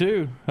that, though,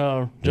 too.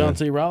 John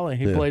C. Reilly.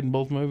 He played in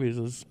both movies.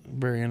 It's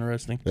very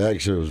interesting.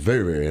 Actually, it was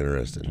very, very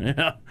interesting.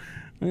 Yeah.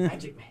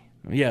 Magic Man.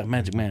 Yeah,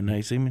 Magic Man. Now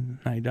you see me?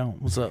 No, you don't.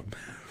 What's up?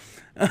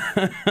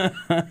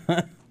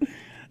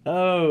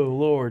 Oh,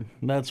 Lord.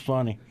 That's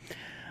funny.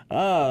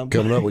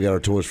 Coming up, we got our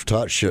Toys for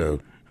Tots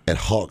show at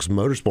Hawks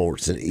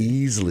Motorsports in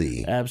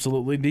Easley.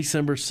 Absolutely.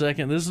 December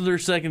 2nd. This is their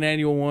second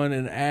annual one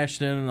in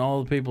Ashton, and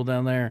all the people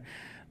down there,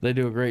 they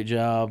do a great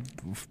job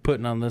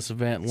putting on this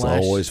event. It's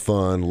always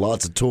fun.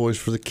 Lots of toys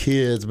for the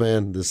kids,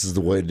 man. This is the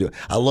way to do it.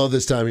 I love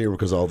this time of year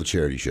because of all the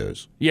charity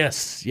shows.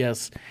 Yes.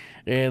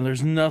 And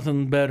there's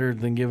nothing better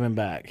than giving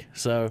back.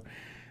 So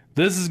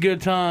this is good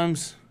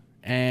times,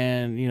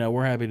 and, you know,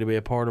 we're happy to be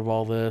a part of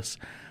all this.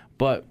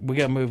 But we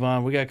got to move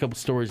on. We got a couple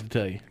stories to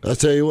tell you. I'll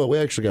tell you what, we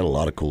actually got a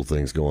lot of cool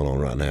things going on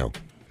right now.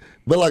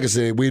 But like I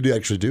said, we do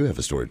have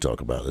a story to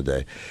talk about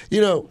today.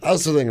 You know, I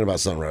was thinking about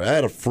something. I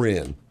had a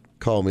friend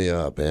call me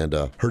up, and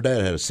her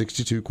dad had a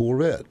 62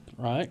 Corvette.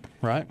 Right.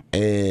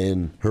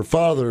 And her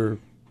father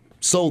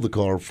sold the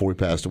car before he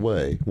passed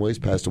away. Well, he's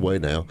passed away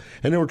now,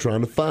 and they were trying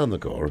to find the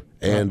car.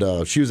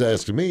 And she was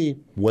asking me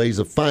ways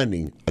of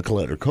finding a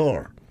collector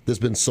car that's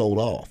been sold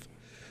off.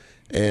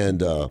 And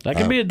that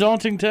can be a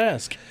daunting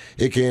task.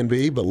 It can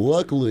be, but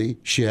luckily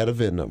she had a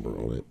VIN number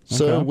on it.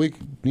 So we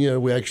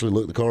actually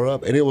looked the car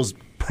up, and it was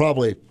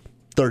probably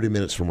 30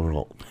 minutes from her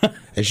home.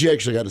 And she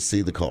actually got to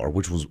see the car,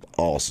 which was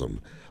awesome.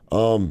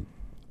 And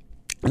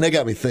that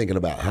got me thinking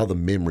about how the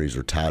memories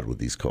are tied with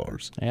these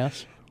cars.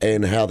 Yes.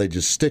 And how they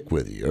just stick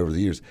with you over the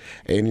years.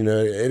 And, you know,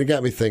 and it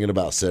got me thinking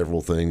about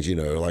several things, you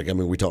know. Like, I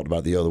mean, we talked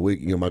about the other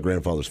week, you know, my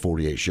grandfather's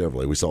 48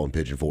 Chevrolet. We saw in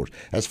Pigeon Forge.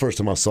 That's the first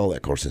time I saw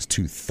that car since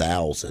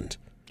 2000.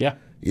 Yeah.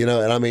 You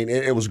know, and I mean,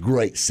 it was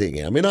great seeing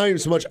it. I mean, not even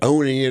so much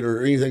owning it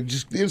or anything.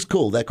 Just, it was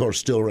cool. That car's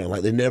still around.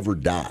 Like, they never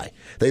die.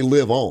 They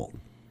live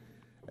on.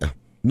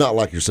 Not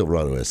like your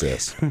Silverado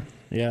SS.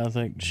 Yeah, I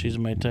think she's a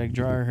Maytag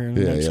dryer here in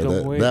the next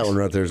couple weeks. That one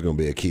right there is going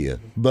to be a Kia.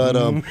 But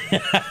God,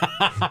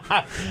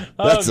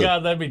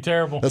 that'd be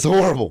terrible. That's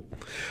horrible.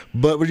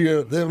 But you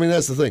know, I mean,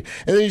 that's the thing.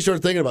 And then you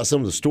start thinking about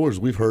some of the stories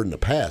we've heard in the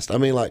past. I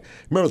mean, like,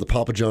 remember the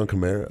Papa John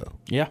Camaro?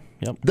 Yeah,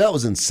 yep. That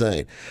was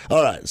insane.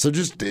 All right, so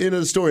just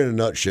the story in a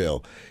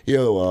nutshell. You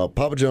know,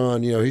 Papa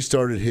John, you know, he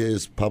started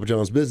his Papa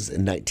John's business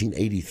in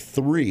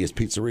 1983, his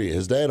pizzeria.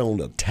 His dad owned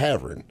a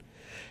tavern,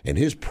 and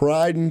his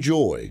pride and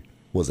joy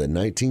was a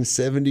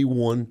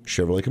 1971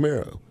 Chevrolet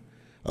Camaro.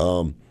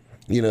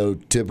 You know,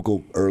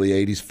 typical early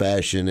 80s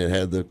fashion. It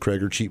had the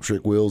Krager Cheap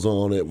Trick wheels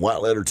on it,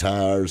 white leather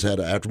tires, had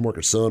an aftermarket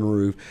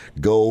sunroof,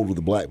 gold with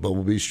the black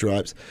bumblebee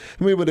stripes.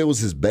 I mean, but it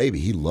was his baby.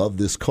 He loved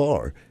this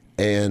car.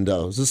 And it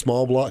was a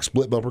small block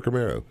split bumper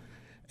Camaro.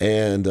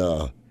 And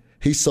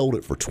he sold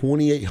it for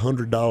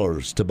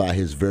 $2,800 to buy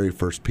his very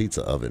first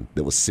pizza oven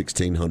that was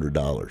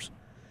 $1,600.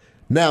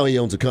 Now he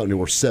owns a company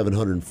worth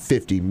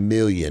 $750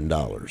 million.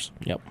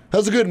 Yep.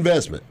 That's a good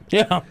investment.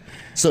 Yeah.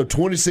 So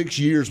 26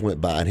 years went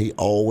by, and he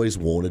always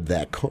wanted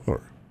that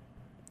car.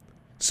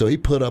 So he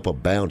put up a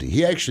bounty.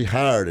 He actually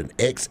hired an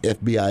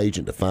ex-FBI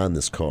agent to find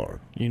this car.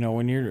 You know,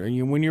 when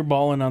you're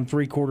balling on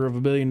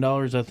 $750 million,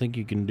 I think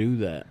you can do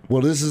that.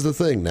 Well, this is the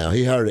thing now.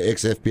 He hired an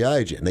ex-FBI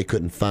agent, and they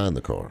couldn't find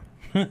the car.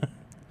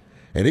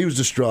 And he was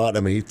distraught. I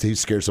mean, he's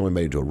scared somebody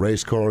made it into a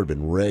race car, had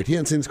been wrecked. He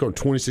hadn't seen this car in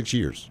 26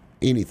 years,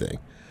 anything.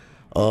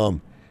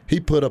 He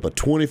put up a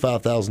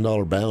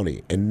 $25,000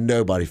 bounty, and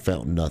nobody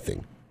found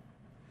nothing.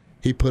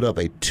 He put up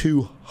a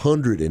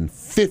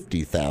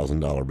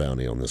 $250,000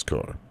 bounty on this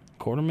car.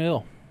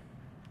 $250,000.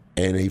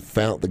 And he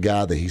found the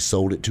guy that he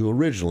sold it to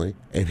originally,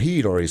 and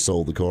he'd already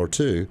sold the car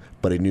too,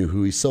 but he knew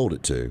who he sold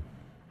it to.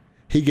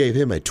 He gave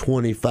him a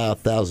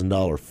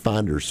 $25,000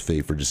 finder's fee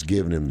for just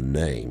giving him the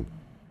name.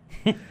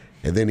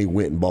 And then he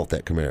went and bought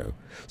that Camaro.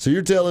 So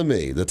you're telling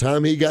me the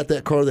time he got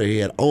that car there, he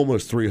had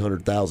almost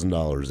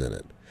 $300,000 in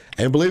it.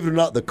 And believe it or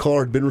not, the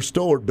car had been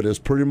restored, but it was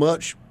pretty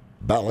much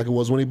about like it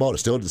was when he bought it.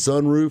 Still had the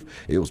sunroof.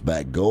 It was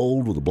back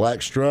gold with the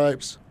black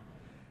stripes.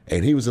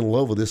 And he was in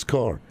love with this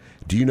car.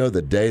 Do you know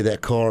the day that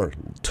car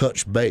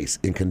touched base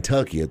in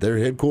Kentucky at their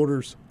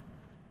headquarters?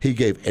 He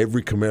gave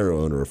every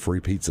Camaro owner a free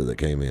pizza that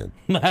came in.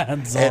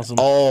 That's At awesome.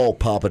 all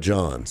Papa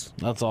John's.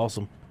 That's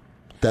awesome.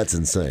 That's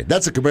insane.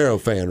 That's a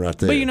Camaro fan right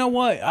there. But you know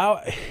what?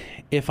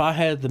 If I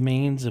had the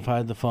means, if I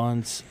had the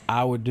funds,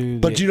 I would do.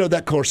 But you know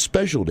that car's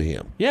special to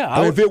him. Yeah, I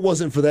mean, if it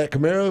wasn't for that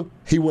Camaro,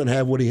 he wouldn't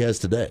have what he has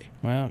today.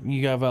 Well,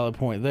 you got a valid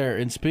point there.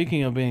 And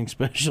speaking of being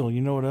special, you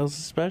know what else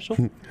is special?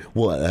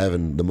 What,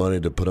 having the money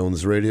to put on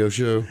this radio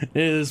show? It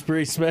is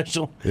pretty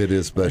special. It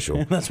is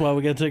special. That's why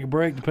we got to take a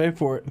break to pay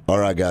for it. All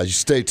right, guys, you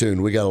stay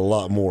tuned. We got a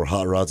lot more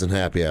Hot Rods and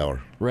Happy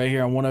Hour. Right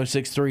here on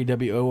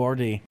 106.3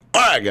 WORD.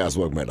 All right, guys,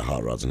 welcome back to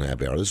Hot Rods and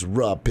Happy Hour. This is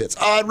Rob Pitts.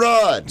 Hot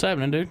Rod! What's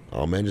happening, dude?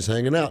 Oh, man, just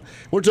hanging out.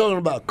 We're talking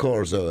about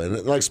cars, though, and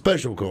like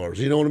special cars.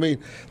 You know what I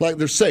mean? Like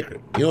they're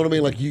sacred. You know what I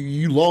mean? Like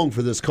you long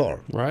for this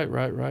car. Right.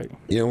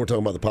 You know, we're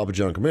talking about the Papa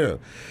John Camaro.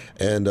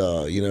 And,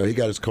 you know, he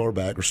got his car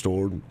back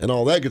restored and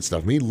all that good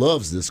stuff. I mean, he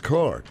loves this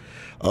car.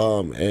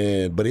 But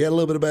he had a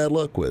little bit of bad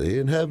luck with it. He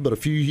didn't have it but a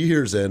few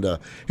years, and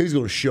he was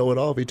going to show it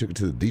off. He took it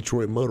to the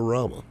Detroit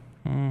Motorama.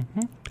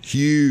 Mm-hmm.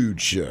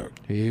 Huge show.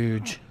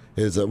 Huge.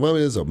 It's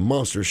a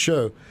monster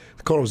show.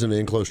 The car was in an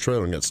enclosed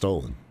trailer and got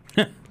stolen.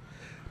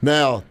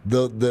 Now,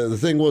 the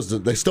thing was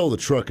that they stole the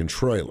truck and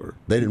trailer.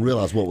 They didn't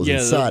realize what was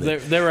inside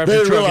it. They were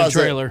after truck and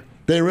trailer.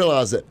 They didn't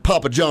realize that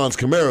Papa John's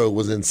Camaro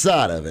was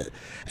inside of it.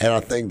 And I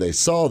think they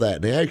saw that,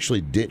 and they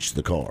actually ditched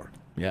the car.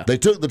 Yeah. They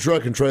took the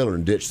truck and trailer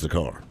and ditched the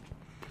car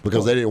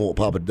because they didn't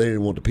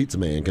want the pizza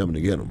man coming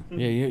to get them.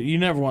 Yeah, you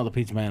never want the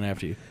pizza man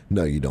after you.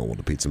 No, you don't want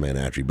the pizza man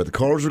after you. But the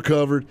car's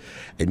recovered,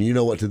 and you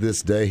know what? To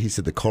this day, he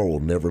said the car will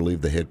never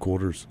leave the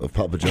headquarters of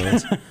Papa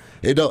John's.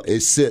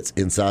 It sits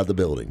inside the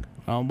building.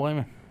 I don't blame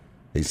him.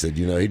 He said,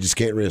 you know, he just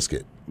can't risk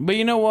it. But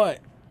you know what?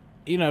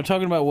 You know,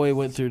 talking about what he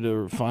went through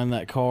to find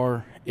that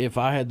car, if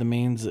I had the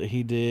means that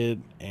he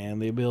did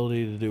and the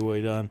ability to do what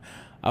he done,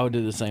 I would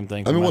do the same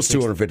thing. I mean, what's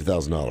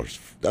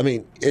 $250,000? I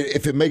mean,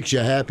 if it makes you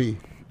happy.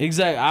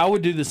 Exactly. I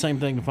would do the same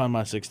thing to find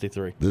my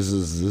 63. This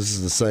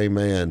is the same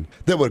man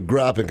that would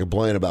gripe and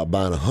complain about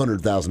buying a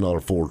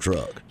 $100,000 Ford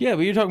truck. Yeah,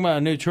 but you're talking about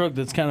a new truck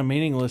that's kind of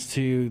meaningless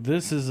to you.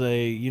 This is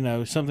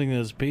something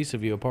that's a piece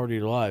of you, a part of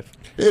your life.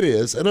 It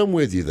is, and I'm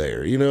with you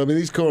there. You know, I mean,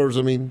 these cars,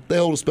 I mean, they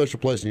hold a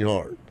special place in your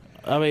heart.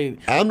 I mean,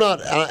 I'm not,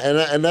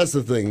 and that's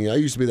the thing. I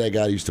used to be that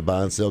guy who used to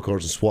buy and sell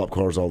cars and swap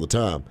cars all the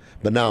time,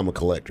 but now I'm a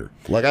collector.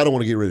 Like, I don't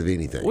want to get rid of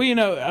anything. Well, you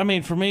know, I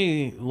mean, for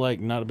me,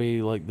 like, not to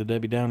be like the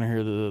Debbie Downer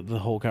here, the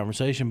whole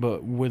conversation,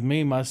 but with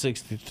me, my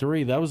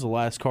 63, that was the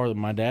last car that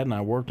my dad and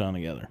I worked on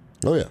together.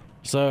 Oh yeah,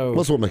 so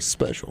that's what makes it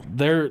special.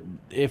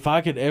 If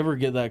I could ever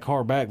get that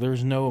car back,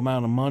 there's no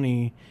amount of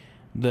money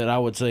that I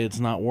would say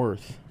it's not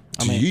worth.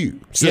 I mean, you,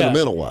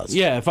 sentimental wise.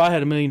 Yeah, if I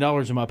had $1 million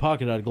in my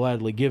pocket, I'd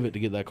gladly give it to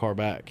get that car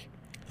back.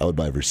 I would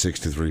buy every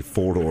 63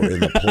 four-door in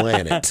the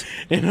planet.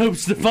 In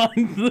hopes to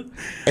find the...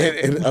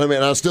 And I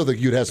mean, I still think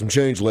you'd have some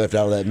change left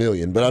out of that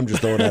million, but I'm just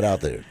throwing that out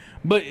there.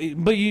 But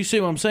you see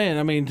what I'm saying?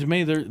 I mean, to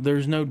me,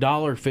 there's no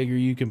dollar figure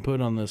you can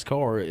put on this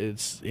car.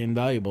 It's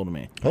invaluable to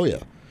me. Oh, yeah.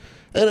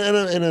 And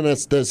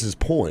that's his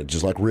point.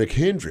 Just like Rick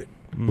Hendrick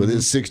with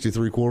his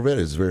 63 Corvette,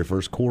 his very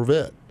first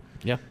Corvette.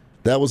 Yeah.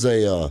 That was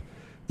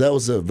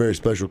a very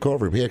special car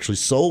for him. He actually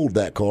sold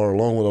that car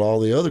along with all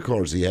the other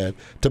cars he had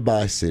to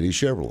buy City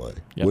Chevrolet,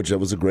 which that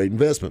was a great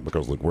investment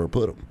because look where it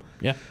put him.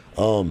 Yeah.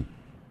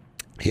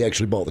 He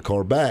actually bought the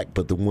car back,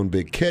 but the one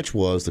big catch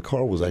was the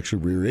car was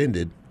actually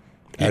rear-ended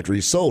after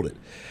he sold it.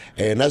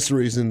 And that's the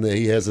reason that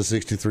he has a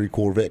 63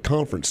 Corvette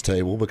conference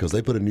table, because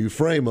they put a new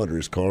frame under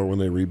his car when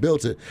they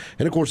rebuilt it.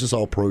 And, of course, it's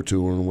all Pro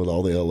Touring with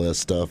all the LS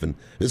stuff, and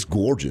it's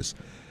gorgeous.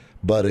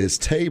 But his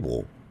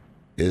table...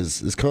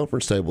 His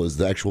conference table is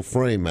the actual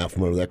frame out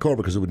from under that car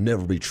because it would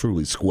never be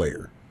truly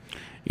square.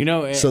 You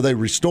know, so they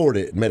restored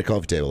it and made a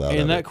coffee table out of it.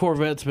 And that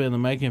Corvette's been in the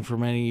making for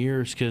many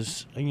years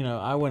because, you know,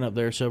 I went up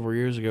there several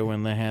years ago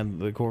when they had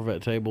the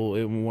Corvette table.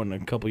 It wasn't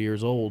a couple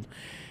years old.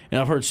 And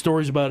I've heard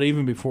stories about it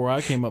even before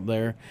I came up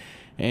there.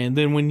 And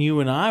then when you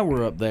and I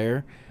were up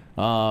there,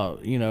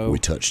 you know. We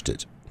touched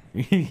it.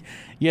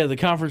 Yeah, the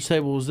conference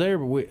table was there,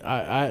 but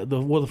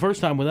the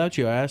first time without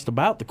you, I asked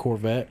about the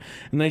Corvette,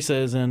 and they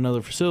said it's in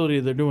another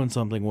facility. They're doing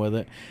something with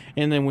it.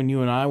 And then when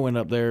you and I went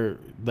up there,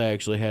 they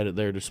actually had it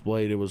there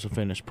displayed. It was a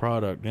finished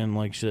product, and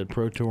like you said,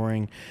 Pro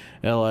Touring,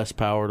 LS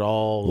powered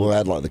all. Well, I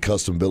had like the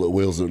custom billet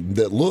wheels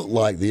that look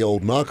like the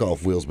old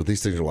knockoff wheels, but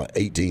these things are like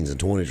 18s and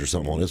 20s or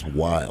something on. It's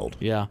wild.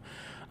 Yeah,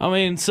 I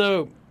mean,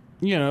 so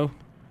you know.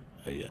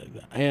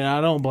 And I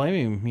don't blame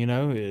him, you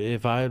know.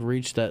 If I had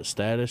reached that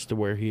status to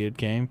where he had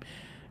came,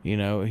 you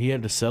know, he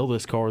had to sell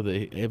this car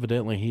that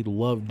evidently he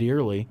loved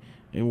dearly.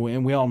 And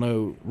we all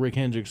know Rick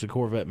Hendrick's a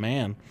Corvette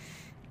man.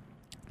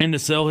 And to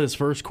sell his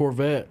first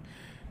Corvette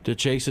to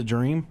chase a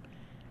dream,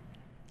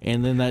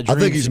 and then that dream...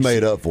 I think he's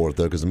made up for it,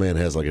 though, because the man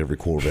has like every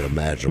Corvette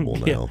imaginable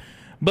now. Yeah.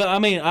 But, I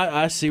mean,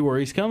 I see where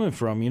he's coming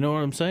from. You know what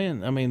I'm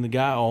saying? I mean, the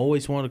guy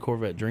always wanted a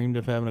Corvette, dreamed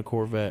of having a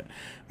Corvette,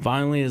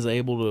 finally is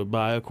able to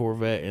buy a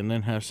Corvette, and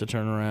then has to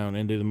turn around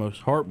and do the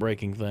most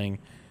heartbreaking thing,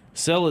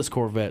 sell his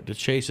Corvette to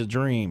chase a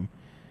dream.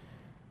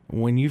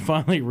 when you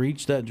finally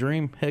reach that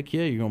dream, heck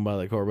yeah, you're going to buy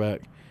that car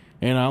back.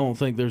 And I don't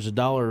think there's a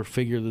dollar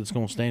figure that's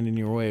going to stand in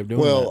your way of doing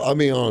that. Well, I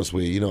mean,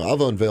 honestly, I've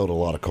unveiled a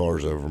lot of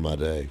cars over my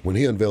day. When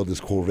he unveiled this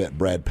Corvette,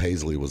 Brad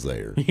Paisley was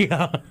there.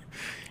 Yeah.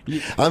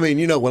 I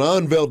mean, when I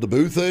unveiled the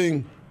Boo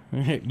thing,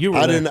 You were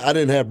I there.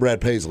 didn't have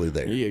Brad Paisley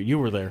there. You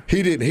were there.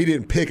 He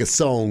didn't pick a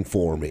song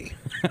for me.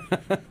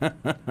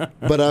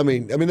 But I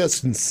mean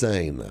that's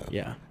insane though.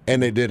 Yeah.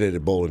 And they did it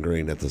at Bowling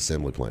Green at the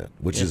assembly plant,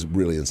 which is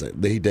really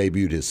insane. He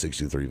debuted his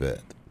 '63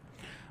 Vet.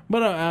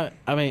 But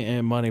I mean,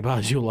 and money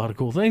buys you a lot of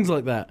cool things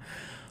like that.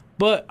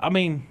 But I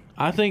mean,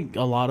 I think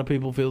a lot of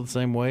people feel the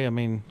same way. I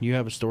mean, you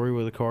have a story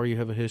with a car, you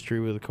have a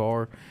history with a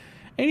car,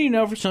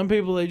 and for some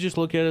people they just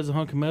look at it as a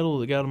hunk of metal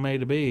that got them A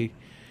to B.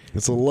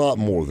 It's a lot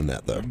more than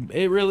that though.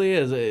 It really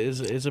is.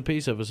 It's a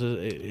piece of us.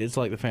 It's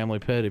like the family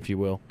pet, if you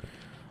will.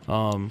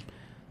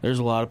 There's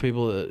a lot of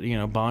people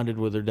that bonded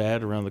with their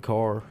dad around the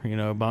car.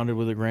 Bonded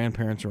with their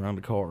grandparents around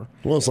the car.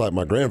 Well, it's like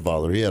my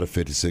grandfather. He had a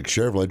 '56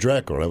 Chevrolet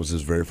drag car. That was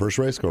his very first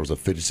race car. It was a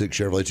 '56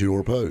 Chevrolet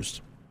two-door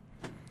Post.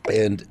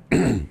 And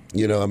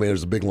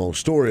there's a big long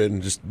story,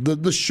 and just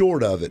the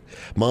short of it,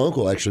 my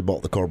uncle actually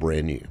bought the car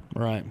brand new.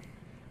 Right.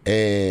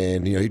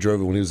 And he drove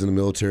it when he was in the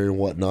military and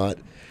whatnot.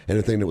 And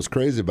the thing that was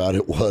crazy about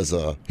it was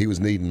he was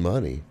needing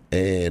money,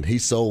 and he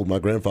sold my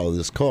grandfather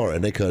this car,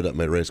 and they cut it up and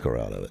made a race car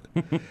out of it,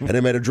 and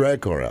they made a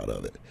drag car out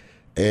of it.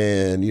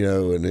 And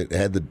and it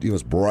had it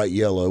was bright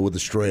yellow with the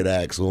straight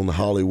axle and the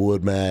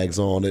Hollywood mags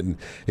on it, and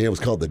it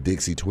was called the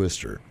Dixie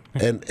Twister.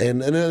 And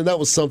that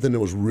was something that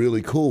was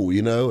really cool,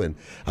 And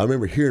I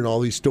remember hearing all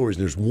these stories.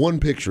 And there's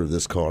one picture of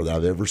this car that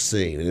I've ever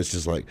seen, and it's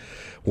just like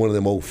one of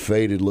them old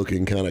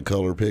faded-looking kind of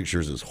color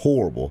pictures. It's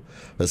horrible.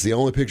 That's the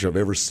only picture I've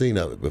ever seen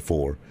of it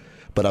before.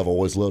 But I've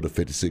always loved a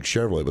 '56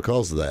 Chevrolet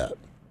because of that.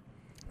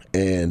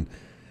 And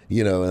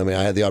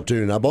I had the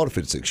opportunity, and I bought a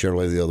 '56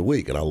 Chevrolet the other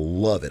week, and I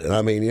love it.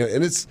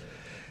 And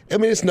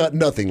it's not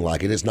nothing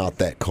like it. It's not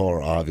that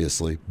car,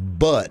 obviously,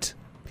 but.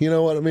 You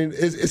know what I mean?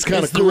 It's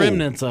kind of cool. The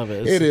remnants of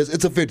it. It is.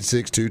 It's a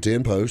 '56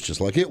 210 Post, just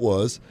like it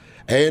was,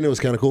 and it was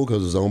kind of cool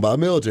because it was owned by a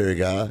military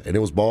guy, and it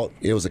was bought.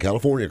 It was a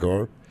California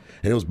car,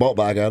 and it was bought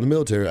by a guy in the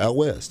military out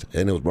west,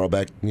 and it was brought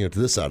back, to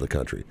this side of the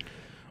country.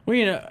 Well,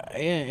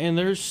 and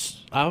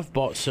I've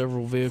bought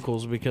several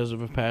vehicles because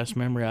of a past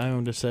memory. I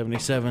owned a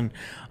 '77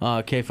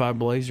 K5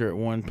 Blazer at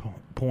one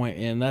point,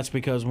 and that's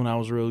because when I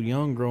was real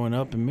young, growing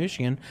up in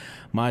Michigan,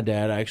 my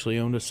dad actually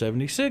owned a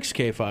 '76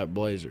 K5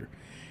 Blazer,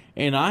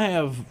 and I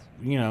have.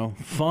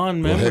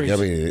 Fond memories. Well,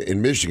 heck,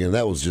 in Michigan,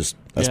 that's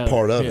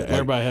part of it.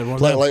 Everybody had one.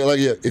 Like,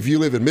 if you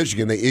live in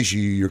Michigan, they issue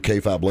you your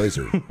K5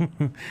 Blazer,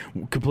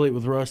 complete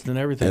with rust and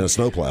everything, and a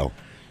snowplow.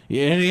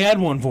 Yeah, and he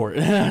had one for it.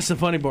 That's the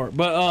funny part.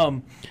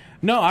 But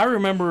no, I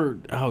remember.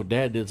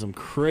 Dad did some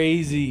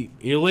crazy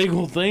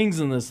illegal things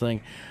in this thing.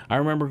 I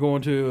remember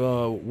going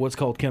to what's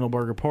called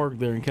Kendallberger Park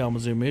there in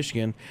Kalamazoo,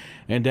 Michigan,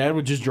 and Dad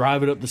would just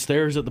drive it up the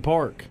stairs at the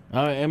park.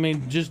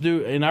 Just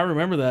do. And I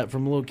remember that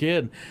from a little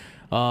kid.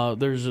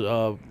 There's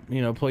a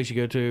place you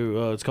go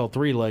to. It's called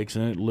Three Lakes,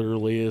 and it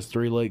literally is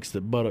three lakes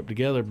that butt up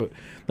together. But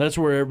that's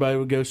where everybody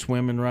would go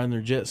swimming, riding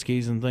their jet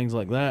skis and things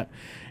like that.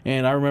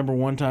 And I remember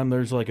one time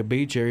there's like a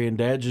beach area, and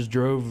Dad just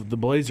drove the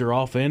Blazer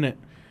off in it.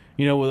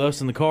 With us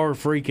in the car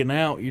freaking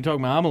out. You're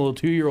talking about I'm a little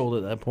 2-year-old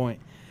at that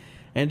point,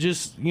 and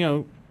just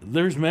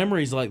there's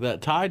memories like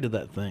that tied to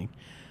that thing.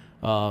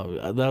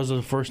 That was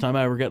the first time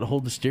I ever got to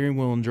hold the steering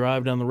wheel and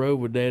drive down the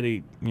road with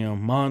Daddy,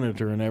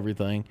 monitor and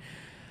everything.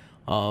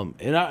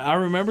 And I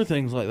remember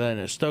things like that, and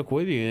it stuck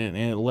with you, and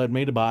it led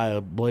me to buy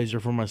a Blazer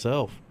for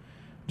myself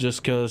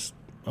just because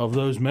of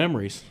those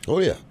memories. Oh,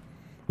 yeah.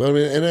 Well,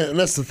 and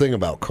that's the thing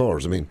about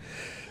cars.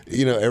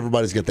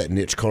 Everybody's got that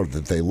niche car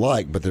that they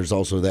like, but there's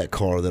also that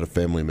car that a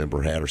family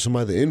member had or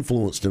somebody that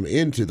influenced them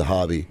into the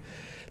hobby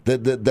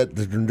that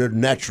they're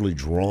naturally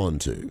drawn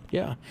to.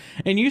 Yeah.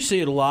 And you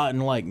see it a lot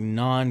in, like,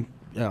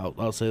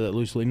 I'll say that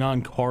loosely,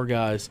 non-car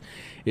guys,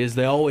 is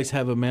they always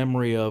have a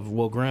memory of,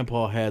 well,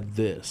 Grandpa had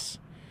this.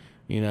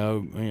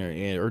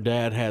 Or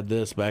Dad had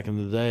this back in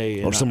the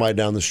day, or somebody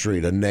down the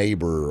street, a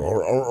neighbor,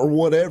 or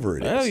whatever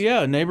it is. Oh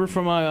yeah, a neighbor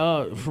from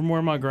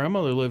where my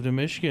grandmother lived in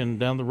Michigan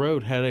down the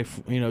road had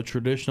a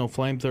traditional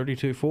Flame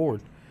 32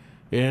 Ford,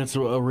 and it's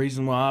a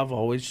reason why I've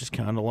always just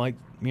kind of liked.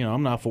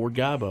 I'm not a Ford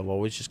guy, but I've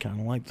always just kind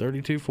of liked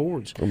 32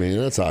 Fords.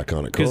 That's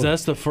iconic because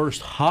that's the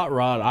first hot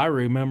rod I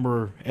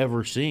remember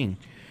ever seeing.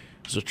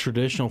 It's a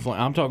traditional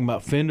Flame. I'm talking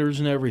about fenders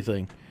and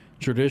everything.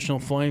 Traditional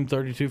Flame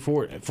 32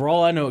 Ford. For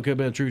all I know, it could have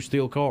been a true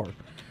steel car.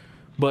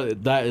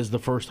 But that is the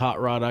first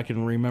hot rod I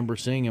can remember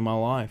seeing in my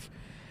life.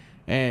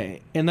 And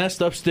that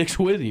stuff sticks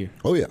with you.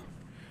 Oh,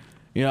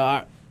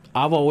 yeah.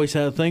 I've always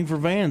had a thing for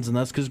vans, and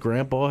that's because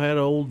Grandpa had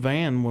an old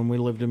van when we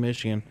lived in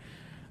Michigan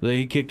that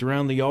he kicked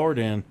around the yard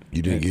in.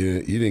 You didn't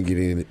get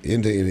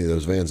into any of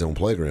those vans on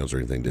playgrounds or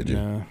anything, did you?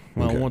 No.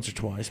 Well, okay. Once or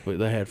twice, but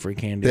they had free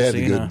candy.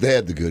 They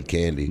had the good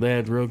candy. They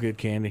had real good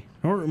candy.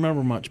 I don't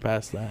remember much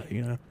past that,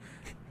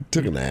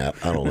 Took a nap.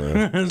 I don't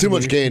know. Too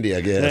much candy,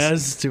 I guess. Yeah,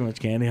 it's too much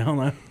candy. I don't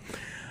know.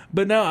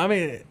 But no,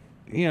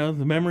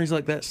 the memories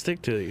like that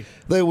stick to you.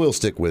 They will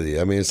stick with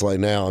you. It's like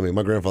now,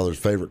 my grandfather's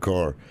favorite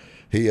car,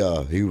 He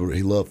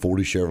loved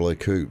 40 Chevrolet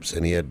Coupes,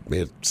 and he had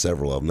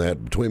several of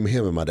them. Between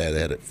him and my dad,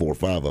 they had 4 or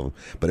 5 of them.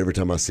 But every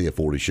time I see a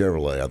 40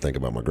 Chevrolet, I think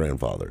about my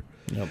grandfather.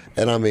 Yep.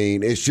 And I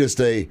mean, it's just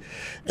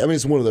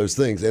it's one of those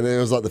things. And it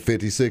was like the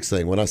 56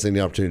 thing. When I seen the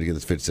opportunity to get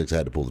this 56, I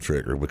had to pull the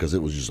trigger because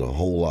it was just a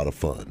whole lot of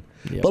fun.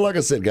 Yep. But like I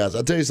said, guys,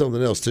 I'll tell you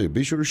something else, too.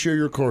 Be sure to share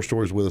your car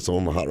stories with us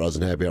on the Hot Rods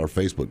and Happy Hour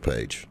Facebook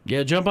page.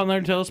 Yeah, jump on there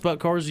and tell us about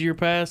cars of your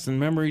past and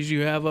memories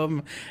you have of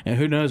them. And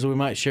who knows, we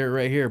might share it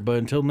right here. But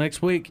until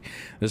next week,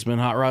 this has been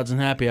Hot Rods and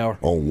Happy Hour.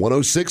 On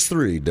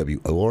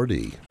 106.3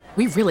 WORD.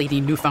 We really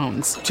need new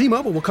phones.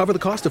 T-Mobile will cover the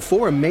cost of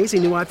 4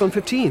 amazing new iPhone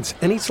 15s,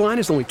 and each line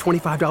is only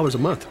 $25 a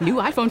month. New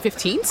iPhone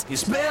 15s?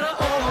 It's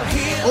better over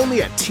here.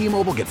 Only at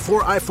T-Mobile, get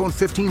 4 iPhone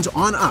 15s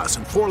on us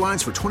and 4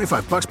 lines for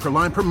 $25 per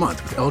line per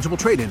month with eligible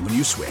trade-in when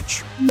you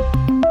switch.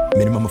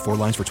 Minimum of 4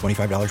 lines for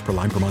 $25 per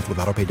line per month with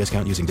autopay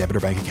discount using debit or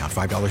bank account.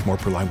 $5 more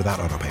per line without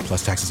autopay,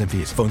 plus taxes and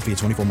fees. Phone fee at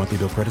 24 monthly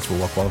bill credits for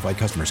well-qualified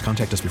customers.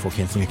 Contact us before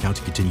canceling account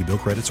to continue bill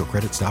credits or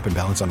credit stop and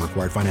balance on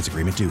required finance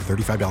agreement due.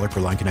 $35 per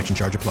line connection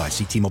charge applies.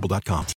 See T-Mobile.com.